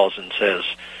somebody calls and says,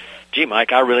 "Gee,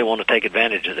 Mike, I really want to take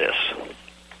advantage of this."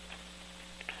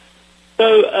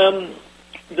 So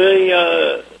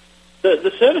the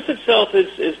service itself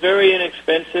is very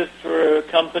inexpensive for a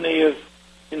company of,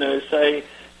 say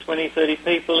 20, 30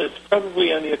 people. It's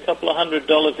probably only a couple of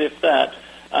 $100, if that.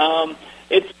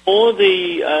 It's more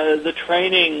the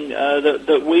training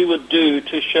that we would do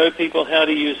to show people how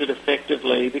to use it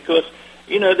effectively, because,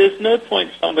 there's no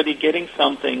point somebody getting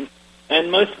something,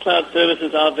 and most cloud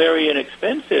services are very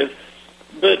inexpensive,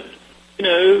 but,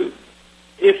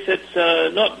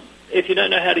 if you don't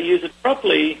know how to use it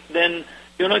properly, then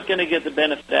you're not going to get the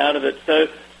benefit out of it. So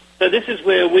this is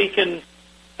where we can,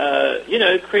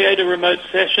 create a remote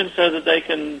session so that they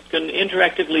can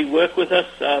interactively work with us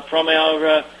from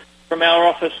our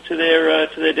office to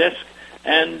their desk,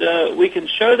 and we can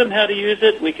show them how to use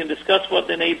it. We can discuss what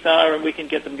their needs are, and we can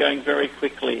get them going very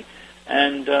quickly,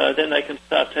 and then they can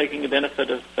start taking advantage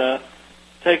of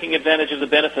the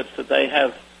benefits that they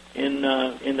have in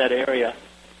that area.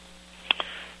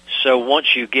 So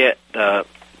once you get the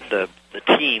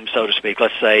team, so to speak,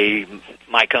 let's say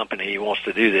my company wants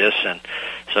to do this, and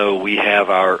so we have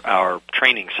our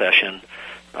training session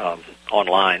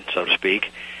online, so to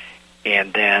speak,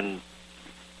 and then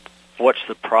what's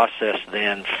the process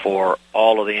then for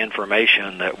all of the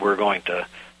information that we're going to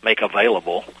make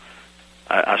available?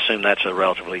 I assume that's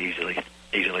relatively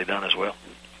easily done as well.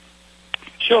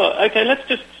 Sure. Okay, let's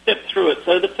just step through it.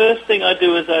 So the first thing I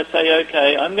do is I say,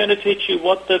 okay, I'm going to teach you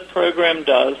what the program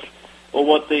does, or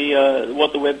what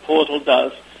the web portal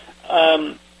does,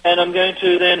 and I'm going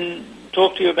to then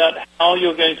talk to you about how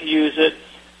you're going to use it,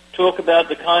 talk about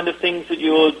the kind of things that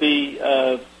you would be,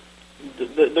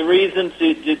 the reasons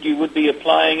that you would be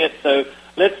applying it. So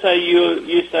let's say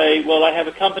you say, well, I have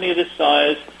a company of this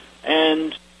size,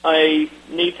 and I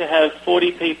need to have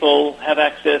 40 people have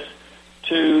access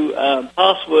to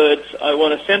passwords. I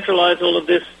want to centralize all of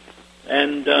this,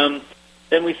 and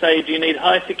then we say, do you need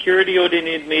high security, or do you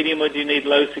need medium, or do you need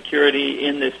low security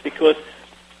in this? Because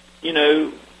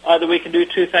either we can do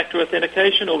two-factor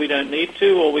authentication or we don't need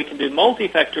to, or we can do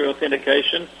multi-factor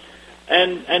authentication.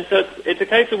 And so it's a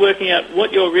case of working out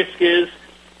what your risk is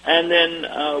and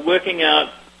then working out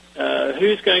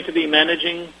who's going to be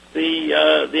managing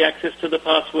the access to the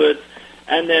passwords,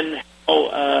 and then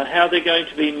how they're going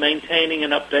to be maintaining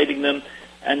and updating them,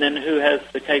 and then who has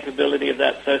the capability of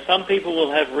that. So some people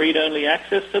will have read-only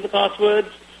access to the passwords.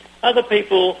 Other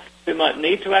people who might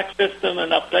need to access them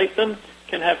and update them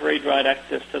can have read-write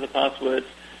access to the passwords.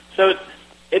 So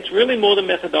it's really more the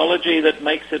methodology that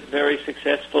makes it very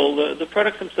successful. The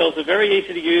products themselves are very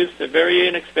easy to use. They're very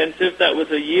inexpensive. That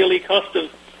was a yearly cost of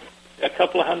a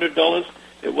couple of $100.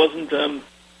 It wasn't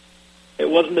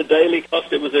a daily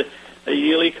cost. It was a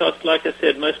yearly cost. Like I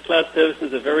said, most cloud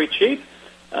services are very cheap,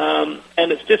 and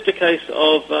it's just a case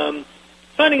of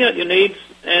finding out your needs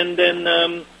and then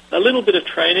a little bit of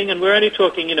training. And we're only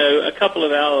talking, a couple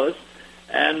of hours,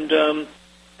 and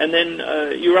then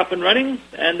you're up and running.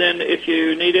 And then if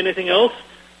you need anything else,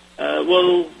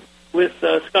 with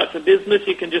Skype for Business,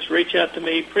 you can just reach out to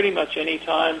me pretty much any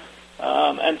time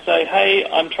and say, hey,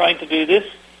 I'm trying to do this,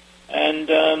 and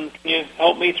can you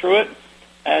help me through it?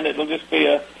 And it'll just be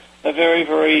a very,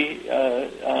 very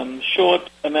short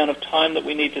amount of time that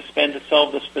we need to spend to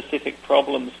solve the specific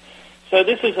problems. So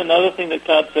this is another thing that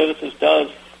Cloud Services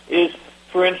does is,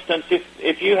 for instance,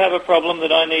 if you have a problem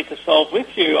that I need to solve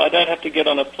with you, I don't have to get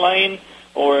on a plane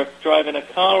or drive in a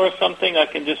car or something. I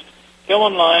can just go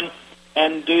online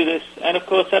and do this. And, of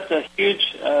course, that's a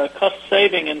huge cost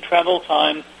saving in travel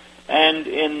time and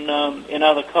in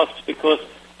other costs, because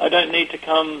I don't need to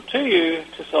come to you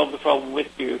to solve the problem with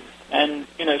you. And,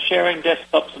 sharing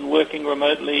desktops and working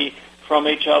remotely from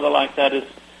each other like that is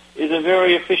a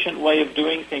very efficient way of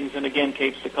doing things, and, again,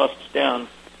 keeps the costs down.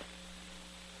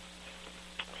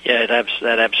 Yeah,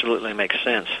 that absolutely makes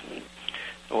sense.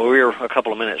 Well, we're a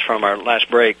couple of minutes from our last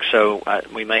break, so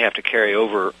we may have to carry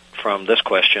over from this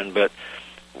question, but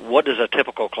what does a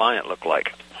typical client look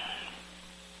like?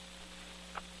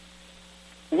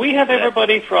 We have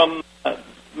everybody from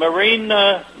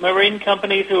marine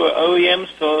companies who are OEMs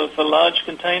for large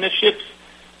container ships,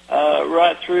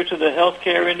 right through to the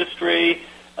healthcare industry.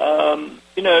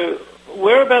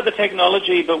 We're about the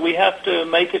technology, but we have to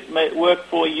make it work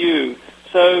for you.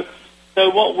 So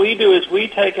what we do is we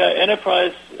take our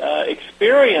enterprise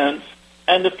experience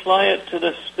and apply it to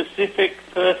the specific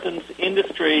person's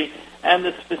industry and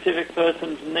the specific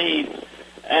person's needs,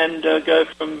 and go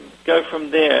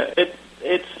from there.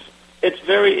 It's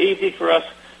very easy for us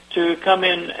to come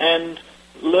in and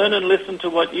learn and listen to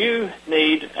what you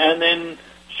need, and then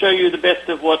show you the best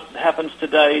of what happens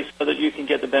today so that you can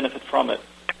get the benefit from it.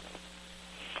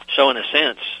 So in a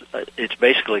sense, it's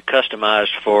basically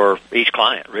customized for each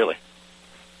client, really.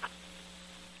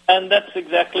 And that's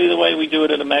exactly the way we do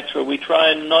it at Amaxra. We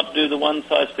try and not do the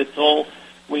one-size-fits-all.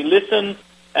 We listen,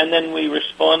 and then we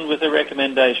respond with a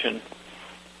recommendation.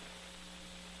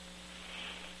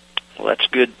 Well, that's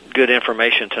good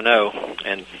information to know,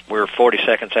 and we're 40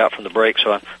 seconds out from the break,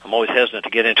 so I'm always hesitant to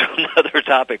get into another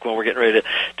topic when we're getting ready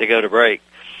to go to break.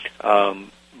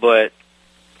 But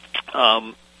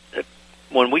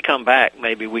when we come back,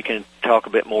 maybe we can talk a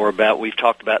bit more about, we've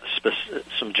talked about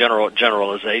some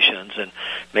generalizations, and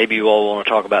maybe you all want to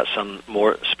talk about some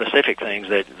more specific things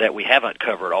that we haven't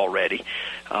covered already,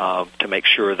 to make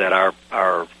sure that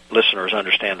our listeners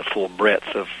understand the full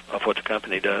breadth of what the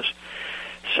company does.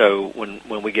 So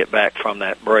when we get back from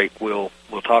that break, we'll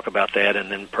talk about that, and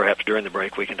then perhaps during the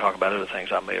break we can talk about other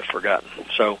things I may have forgotten.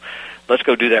 So let's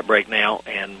go do that break now,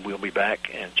 and we'll be back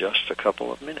in just a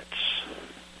couple of minutes.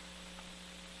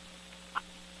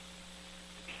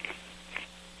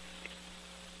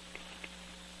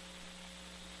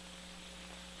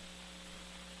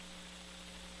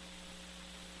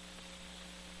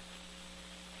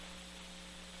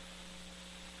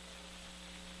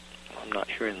 I'm not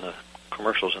hearing the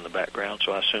commercials in the background,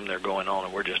 so I assume they're going on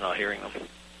and we're just not hearing them.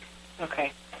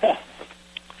 Okay. So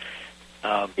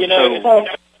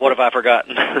what have I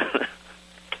forgotten?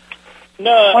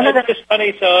 No, it's just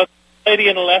funny. So a lady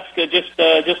in Alaska just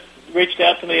reached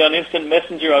out to me on Instant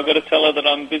Messenger. I've got to tell her that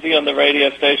I'm busy on the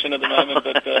radio station at the moment,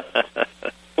 but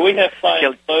we have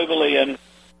clients globally, and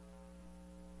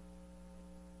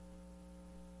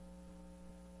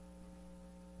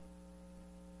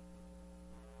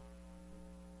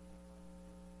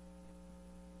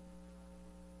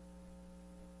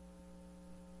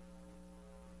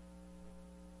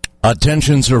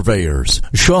Attention surveyors,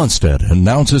 Schonstedt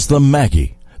announces the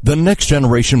Maggie, the next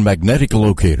generation magnetic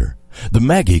locator. The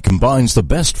Maggie combines the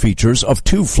best features of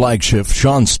two flagship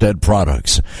Schonstedt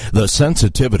products, the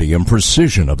sensitivity and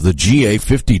precision of the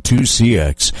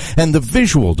GA52CX and the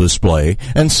visual display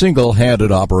and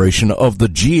single-handed operation of the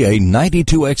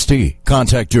GA92XT.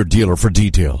 Contact your dealer for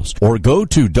details or go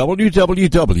to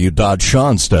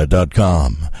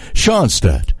www.schonstedt.com.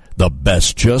 Schonstedt, the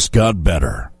best just got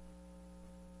better.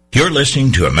 You're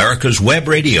listening to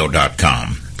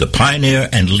AmericasWebRadio.com, the pioneer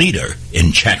and leader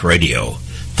in chat radio.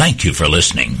 Thank you for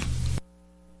listening.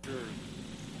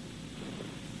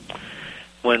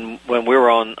 When we were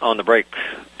on the break,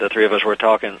 the three of us were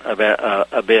talking about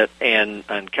a bit, and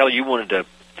Kelly, you wanted to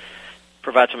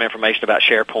provide some information about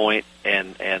SharePoint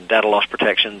and data loss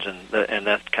protections and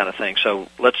that kind of thing. So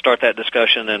let's start that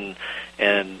discussion,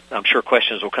 and I'm sure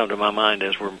questions will come to my mind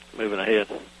as we're moving ahead.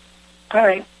 All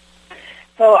right.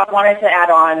 So I wanted to add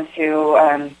on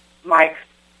to Mike's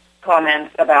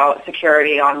comments about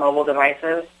security on mobile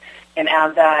devices, and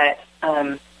add that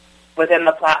within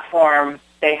the platform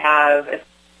they have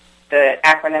the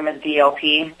acronym is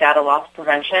DLP, Data Loss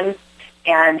Prevention,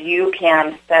 and you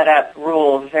can set up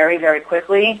rules very, very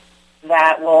quickly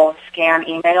that will scan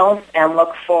emails and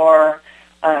look for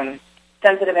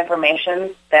sensitive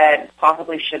information that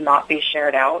possibly should not be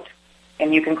shared out,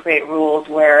 and you can create rules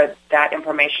where that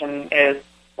information is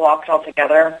blocked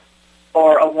altogether,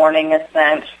 or a warning is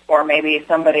sent, or maybe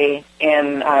somebody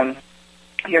in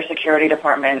your security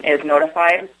department is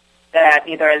notified that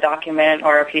either a document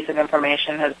or a piece of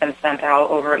information has been sent out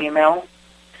over email.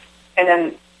 And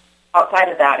then outside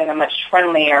of that, in a much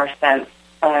friendlier sense,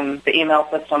 the email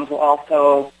systems will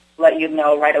also let you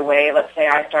know right away. Let's say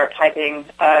I start typing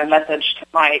a message to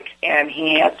Mike, and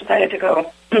he has decided to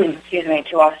go,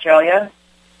 to Australia.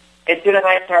 As soon as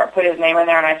I start put his name in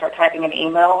there and I start typing an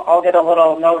email, I'll get a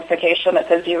little notification that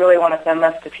says, "Do you really want to send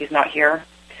this?" Because he's not here,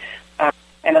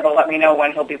 and it'll let me know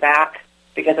when he'll be back,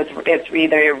 because it's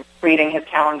either reading his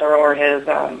calendar or his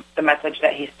the message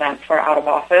that he sent for out of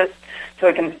office. So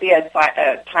it can be a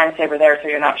time saver there, so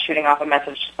you're not shooting off a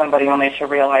message to somebody only to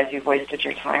realize you've wasted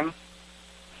your time.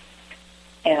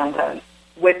 And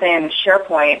within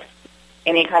SharePoint,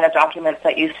 any kind of documents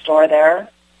that you store there,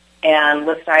 and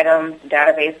list items,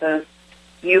 databases,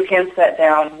 you can set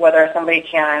down whether somebody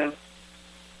can,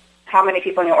 how many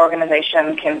people in your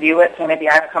organization can view it. So maybe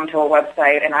I've come to a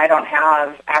website and I don't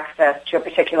have access to a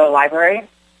particular library.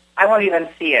 I won't even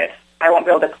see it. I won't be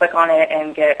able to click on it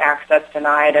and get access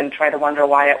denied and try to wonder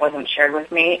why it wasn't shared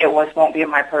with me. It won't be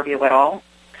in my purview at all.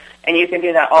 And you can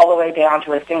do that all the way down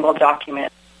to a single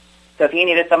document. So if you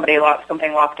needed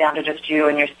something locked down to just you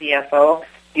and your CFO,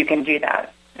 you can do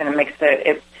that. And it makes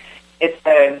it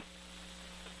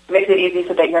easy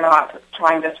so that you're not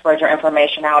trying to spread your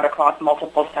information out across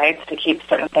multiple sites to keep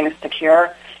certain things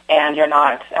secure, and you're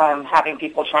not having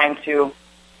people trying to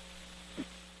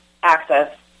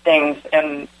access things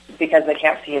and because they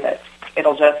can't see it.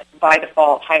 It'll just, by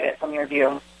default, hide it from your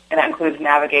view, and that includes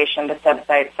navigation to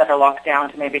subsites that are locked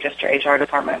down to maybe just your HR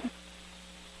department.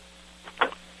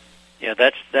 Yeah,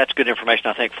 that's good information,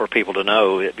 I think, for people to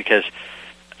know, because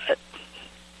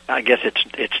I guess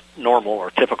it's normal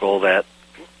or typical that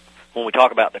when we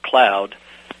talk about the cloud,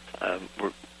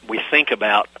 we think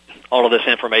about all of this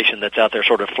information that's out there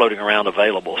sort of floating around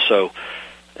available. So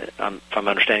if I'm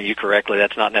understanding you correctly,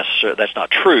 that's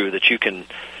not true, that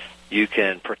you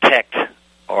can protect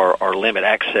or limit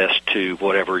access to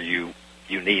whatever you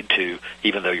need to,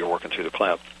 even though you're working through the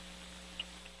cloud.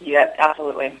 Yes,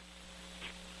 absolutely.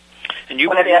 And you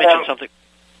mentioned something.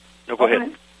 No, go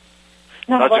ahead.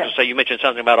 No, I was going to say, you mentioned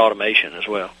something about automation as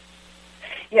well.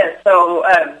 Yes, so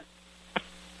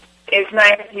it's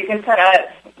nice. You can set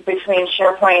up between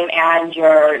SharePoint and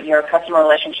your customer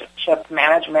relationship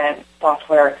management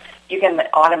software, you can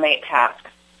automate tasks.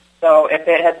 So if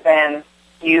it has been,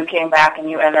 you came back and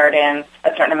you entered in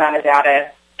a certain amount of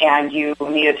data and you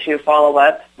needed to follow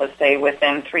up, let's say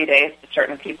within 3 days to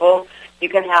certain people, you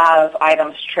can have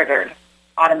items triggered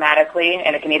automatically,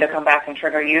 and it can either come back and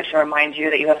trigger you to remind you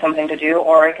that you have something to do,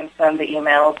 or it can send the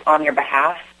emails on your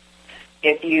behalf.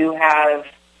 If you have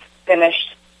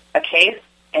finished a case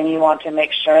and you want to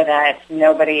make sure that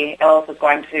nobody else is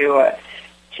going to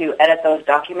edit those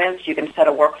documents, you can set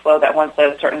a workflow that once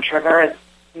a certain trigger is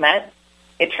met,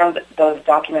 it turns those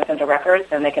documents into records,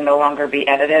 and they can no longer be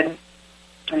edited,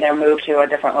 and they're moved to a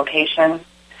different location.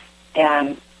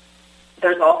 And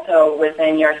there's also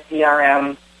within your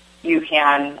CRM, you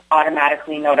can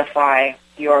automatically notify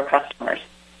your customers.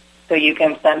 So you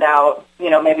can send out,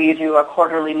 maybe you do a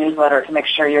quarterly newsletter to make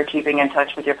sure you're keeping in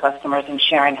touch with your customers and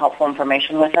sharing helpful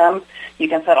information with them. You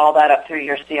can set all that up through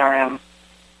your CRM.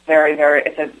 Very, very,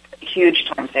 it's a huge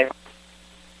time saver.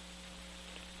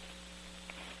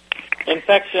 In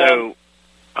fact,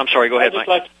 I'm sorry. Go ahead, Mike.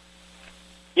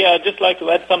 I'd just like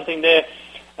to add something there.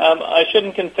 I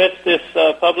shouldn't confess this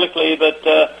publicly, but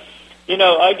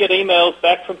I get emails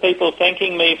back from people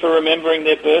thanking me for remembering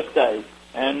their birthday,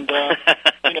 and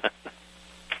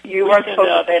you weren't supposed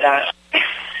to say that.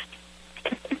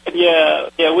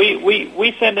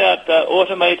 We send out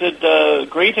automated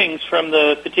greetings from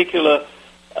the particular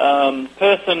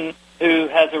person who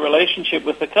has a relationship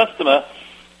with the customer,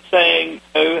 saying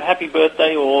happy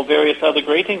birthday or various other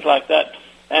greetings like that.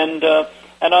 And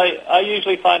I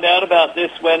usually find out about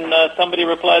this when somebody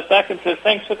replies back and says,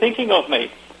 thanks for thinking of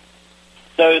me.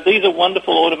 So these are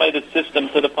wonderful automated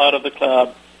systems that are part of the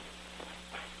cloud.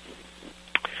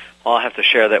 Well, I'll have to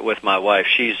share that with my wife.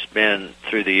 She's been,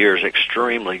 through the years,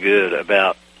 extremely good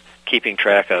about keeping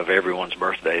track of everyone's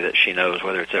birthday that she knows,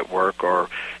 whether it's at work or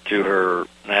through her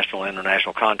national and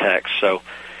international contacts. So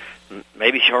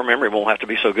maybe her memory won't have to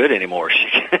be so good anymore.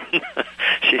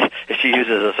 If she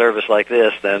uses a service like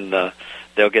this, then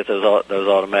they'll get those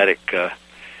automatic,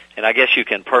 and I guess you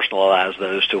can personalize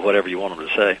those to whatever you want them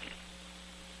to say.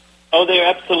 Oh, they're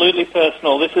absolutely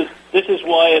personal. This is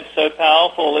why it's so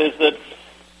powerful, is that,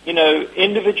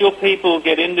 individual people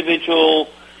get individual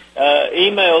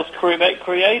emails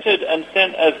created and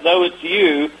sent as though it's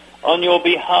you on your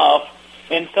behalf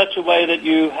in such a way that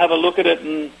you have a look at it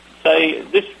and say,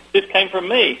 this came from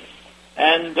me.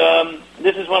 And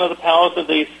this is one of the powers of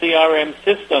these CRM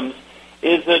systems,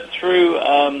 is that through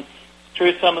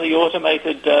some of the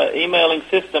automated emailing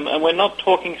system, and we're not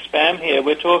talking spam here,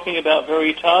 we're talking about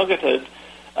very targeted,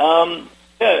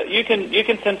 you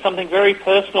can send something very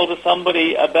personal to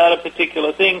somebody about a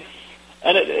particular thing,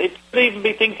 and it could even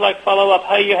be things like follow-up,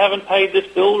 hey, you haven't paid this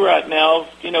bill right now,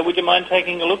 would you mind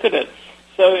taking a look at it?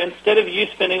 So instead of you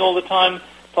spending all the time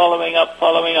following up,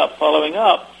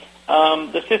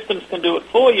 the systems can do it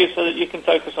for you so that you can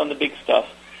focus on the big stuff.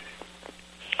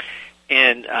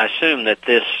 And I assume that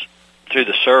this, through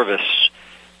the service,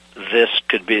 the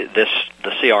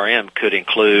CRM could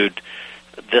include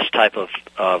this type of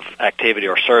activity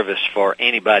or service for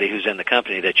anybody who's in the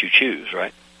company that you choose,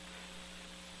 right?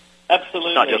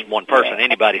 Absolutely. It's not just one person, yeah.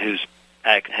 Anybody who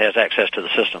has access to the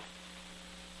system.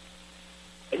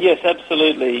 Yes,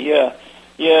 absolutely, yeah.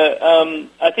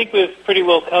 I think we've pretty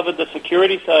well covered the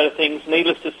security side of things.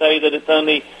 Needless to say that it's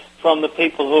only from the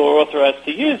people who are authorized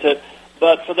to use it,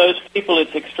 but for those people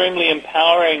it's extremely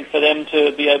empowering for them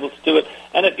to be able to do it.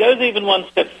 And it goes even one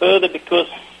step further because,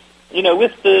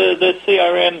 with the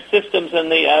CRM systems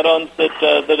and the add-ons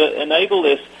that enable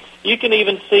this, you can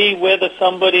even see whether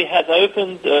somebody has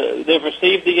opened, they've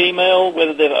received the email,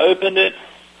 whether they've opened it,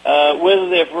 whether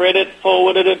they've read it,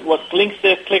 forwarded it, what links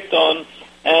they've clicked on,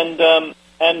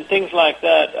 and things like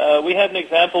that. We had an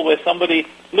example where somebody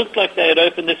looked like they had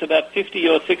opened this about 50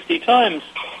 or 60 times,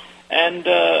 and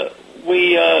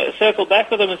we circled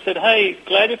back with them and said, hey,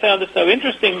 glad you found this so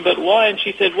interesting, but why? And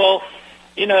she said, well,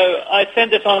 I sent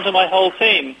this on to my whole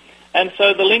team. And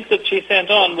so the link that she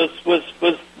sent on was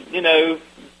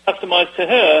customized to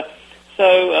her.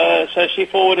 So she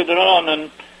forwarded it on,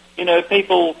 and,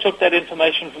 people took that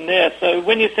information from there. So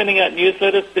when you're sending out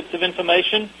newsletters, bits of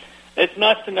information, it's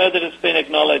nice to know that it's been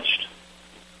acknowledged.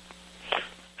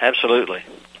 Absolutely.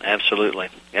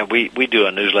 And we do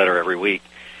a newsletter every week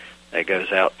that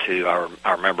goes out to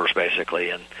our members,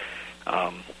 basically, and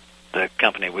the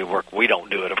company we work, we don't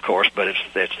do it, of course, but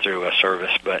it's through a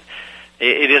service. But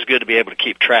it is good to be able to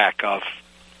keep track of,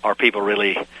 are people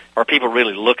really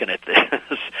looking at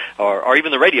this, or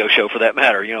even the radio show for that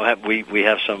matter. We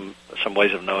have some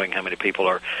ways of knowing how many people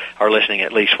are listening,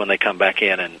 at least when they come back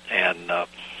in and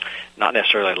not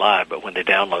necessarily live, but when they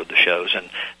download the shows, and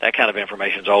that kind of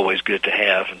information is always good to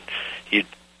have. And you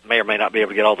may or may not be able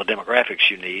to get all the demographics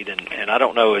you need, and I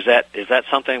don't know, is that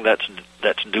something that's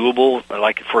doable?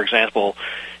 Like, for example,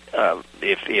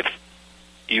 if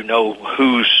you know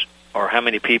who's or how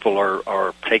many people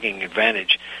are taking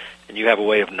advantage, and you have a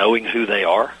way of knowing who they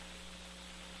are?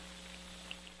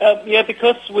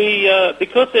 Because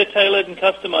they're tailored and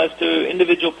customized to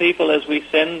individual people as we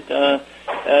send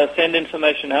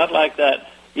information out like that.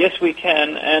 Yes, we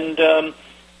can, and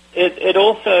it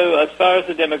also, as far as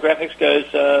the demographics goes,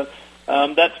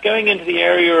 that's going into the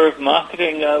area of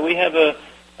marketing. We have a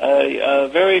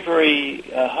very, very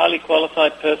highly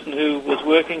qualified person who was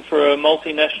working for a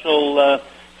multinational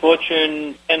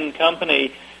Fortune 10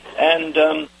 company, and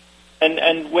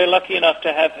we're lucky enough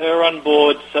to have her on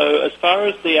board. So as far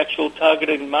as the actual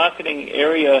targeted marketing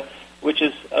area, which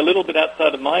is a little bit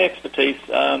outside of my expertise,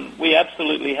 we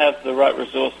absolutely have the right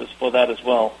resources for that as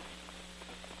well.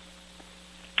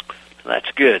 That's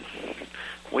good.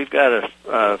 We've got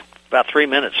a about 3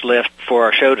 minutes left for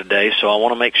our show today, so I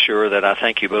want to make sure that I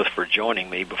thank you both for joining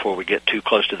me before we get too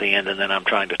close to the end, and then I'm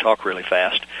trying to talk really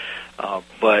fast.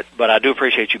 But I do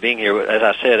appreciate you being here. As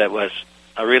I said,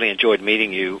 I really enjoyed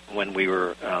meeting you when we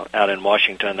were out in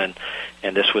Washington, and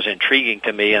this was intriguing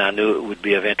to me, and I knew it would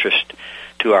be of interest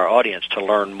to our audience to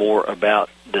learn more about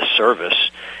this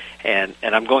service. And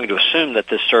I'm going to assume that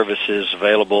this service is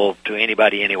available to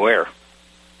anybody anywhere.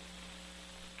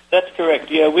 That's correct.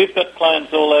 Yeah, we've got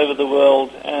clients all over the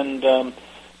world, and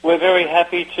we're very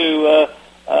happy to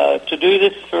do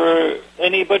this for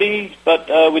anybody, but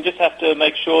we just have to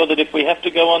make sure that if we have to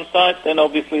go on site, then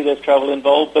obviously there's travel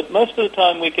involved. But most of the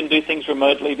time we can do things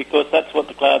remotely because that's what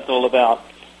the cloud's all about.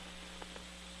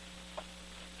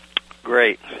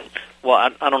 Great.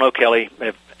 Well, I don't know, Kelly,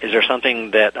 is there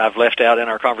something that I've left out in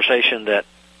our conversation that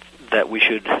we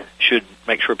should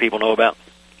make sure people know about?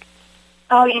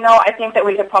 Oh, I think that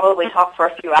we could probably talk for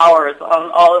a few hours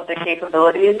on all of the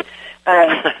capabilities.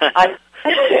 I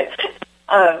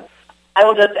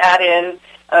will just add in,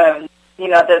 the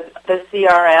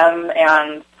CRM,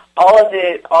 and all of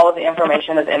the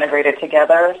information is integrated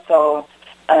together. So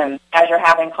as you're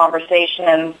having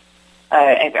conversations,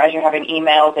 as you're having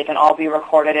emails, they can all be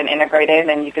recorded and integrated,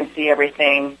 and you can see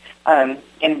everything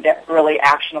in really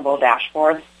actionable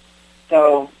dashboards.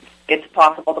 So it's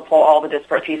possible to pull all the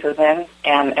disparate pieces in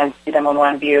and see them in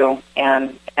one view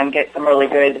and get some really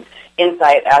good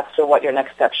insight as to what your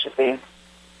next steps should be.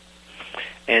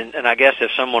 And I guess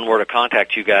if someone were to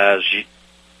contact you guys,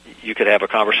 you could have a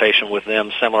conversation with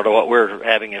them similar to what we're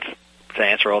having to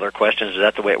answer all their questions. Is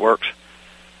that the way it works?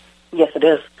 Yes, it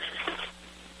is.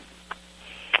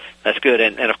 That's good.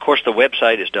 And of course, the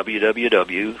website is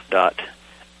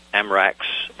www.amaxra,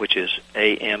 which is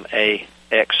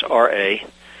AMAXRA.com.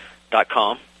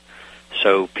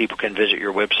 So people can visit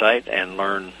your website and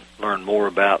learn more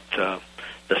about the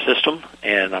system,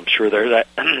 and I'm sure there's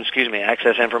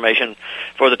access information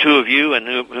for the two of you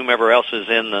and whomever else is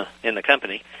in the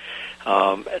company.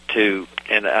 Is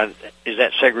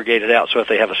that segregated out so if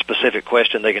they have a specific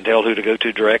question they can tell who to go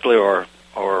to directly, or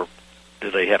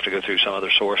do they have to go through some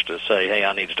other source to say, hey,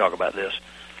 I need to talk about this?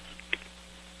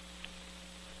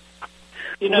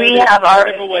 We have our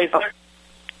ways.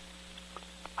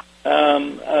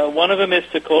 One of them is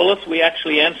to call us. We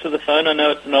actually answer the phone. I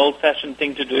know it's an old-fashioned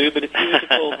thing to do, but if you were to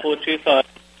call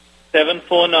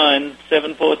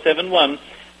 425-749-7471,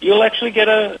 you'll actually get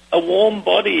a warm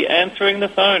body answering the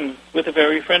phone with a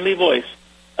very friendly voice.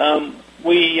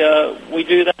 We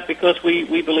do that because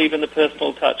we believe in the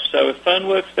personal touch. So if phone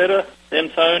works better, then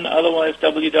phone. Otherwise,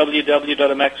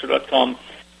 www.amaxra.com,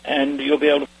 and you'll be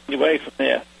able to find your way from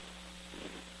there.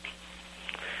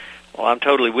 Well, I'm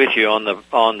totally with you on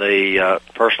the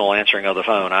personal answering of the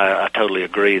phone. I totally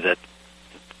agree that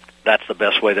that's the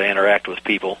best way to interact with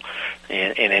people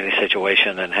in any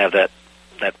situation and have that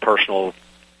personal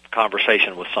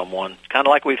conversation with someone, kind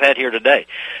of like we've had here today.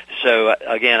 So,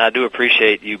 again, I do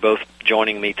appreciate you both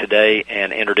joining me today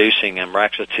and introducing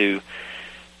Amaxra to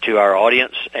our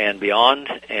audience and beyond.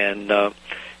 And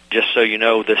just so you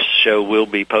know, this show will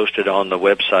be posted on the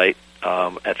website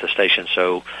at the station,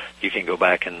 so you can go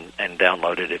back and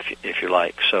download it if you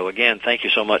like. So, again, thank you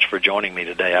so much for joining me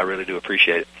today. I really do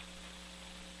appreciate it.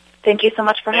 Thank you so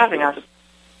much for having us.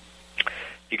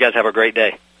 You guys have a great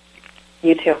day.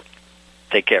 You too.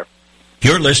 Take care.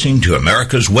 You're listening to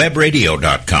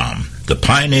AmericasWebRadio.com, the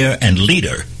pioneer and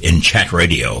leader in chat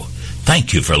radio.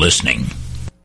 Thank you for listening.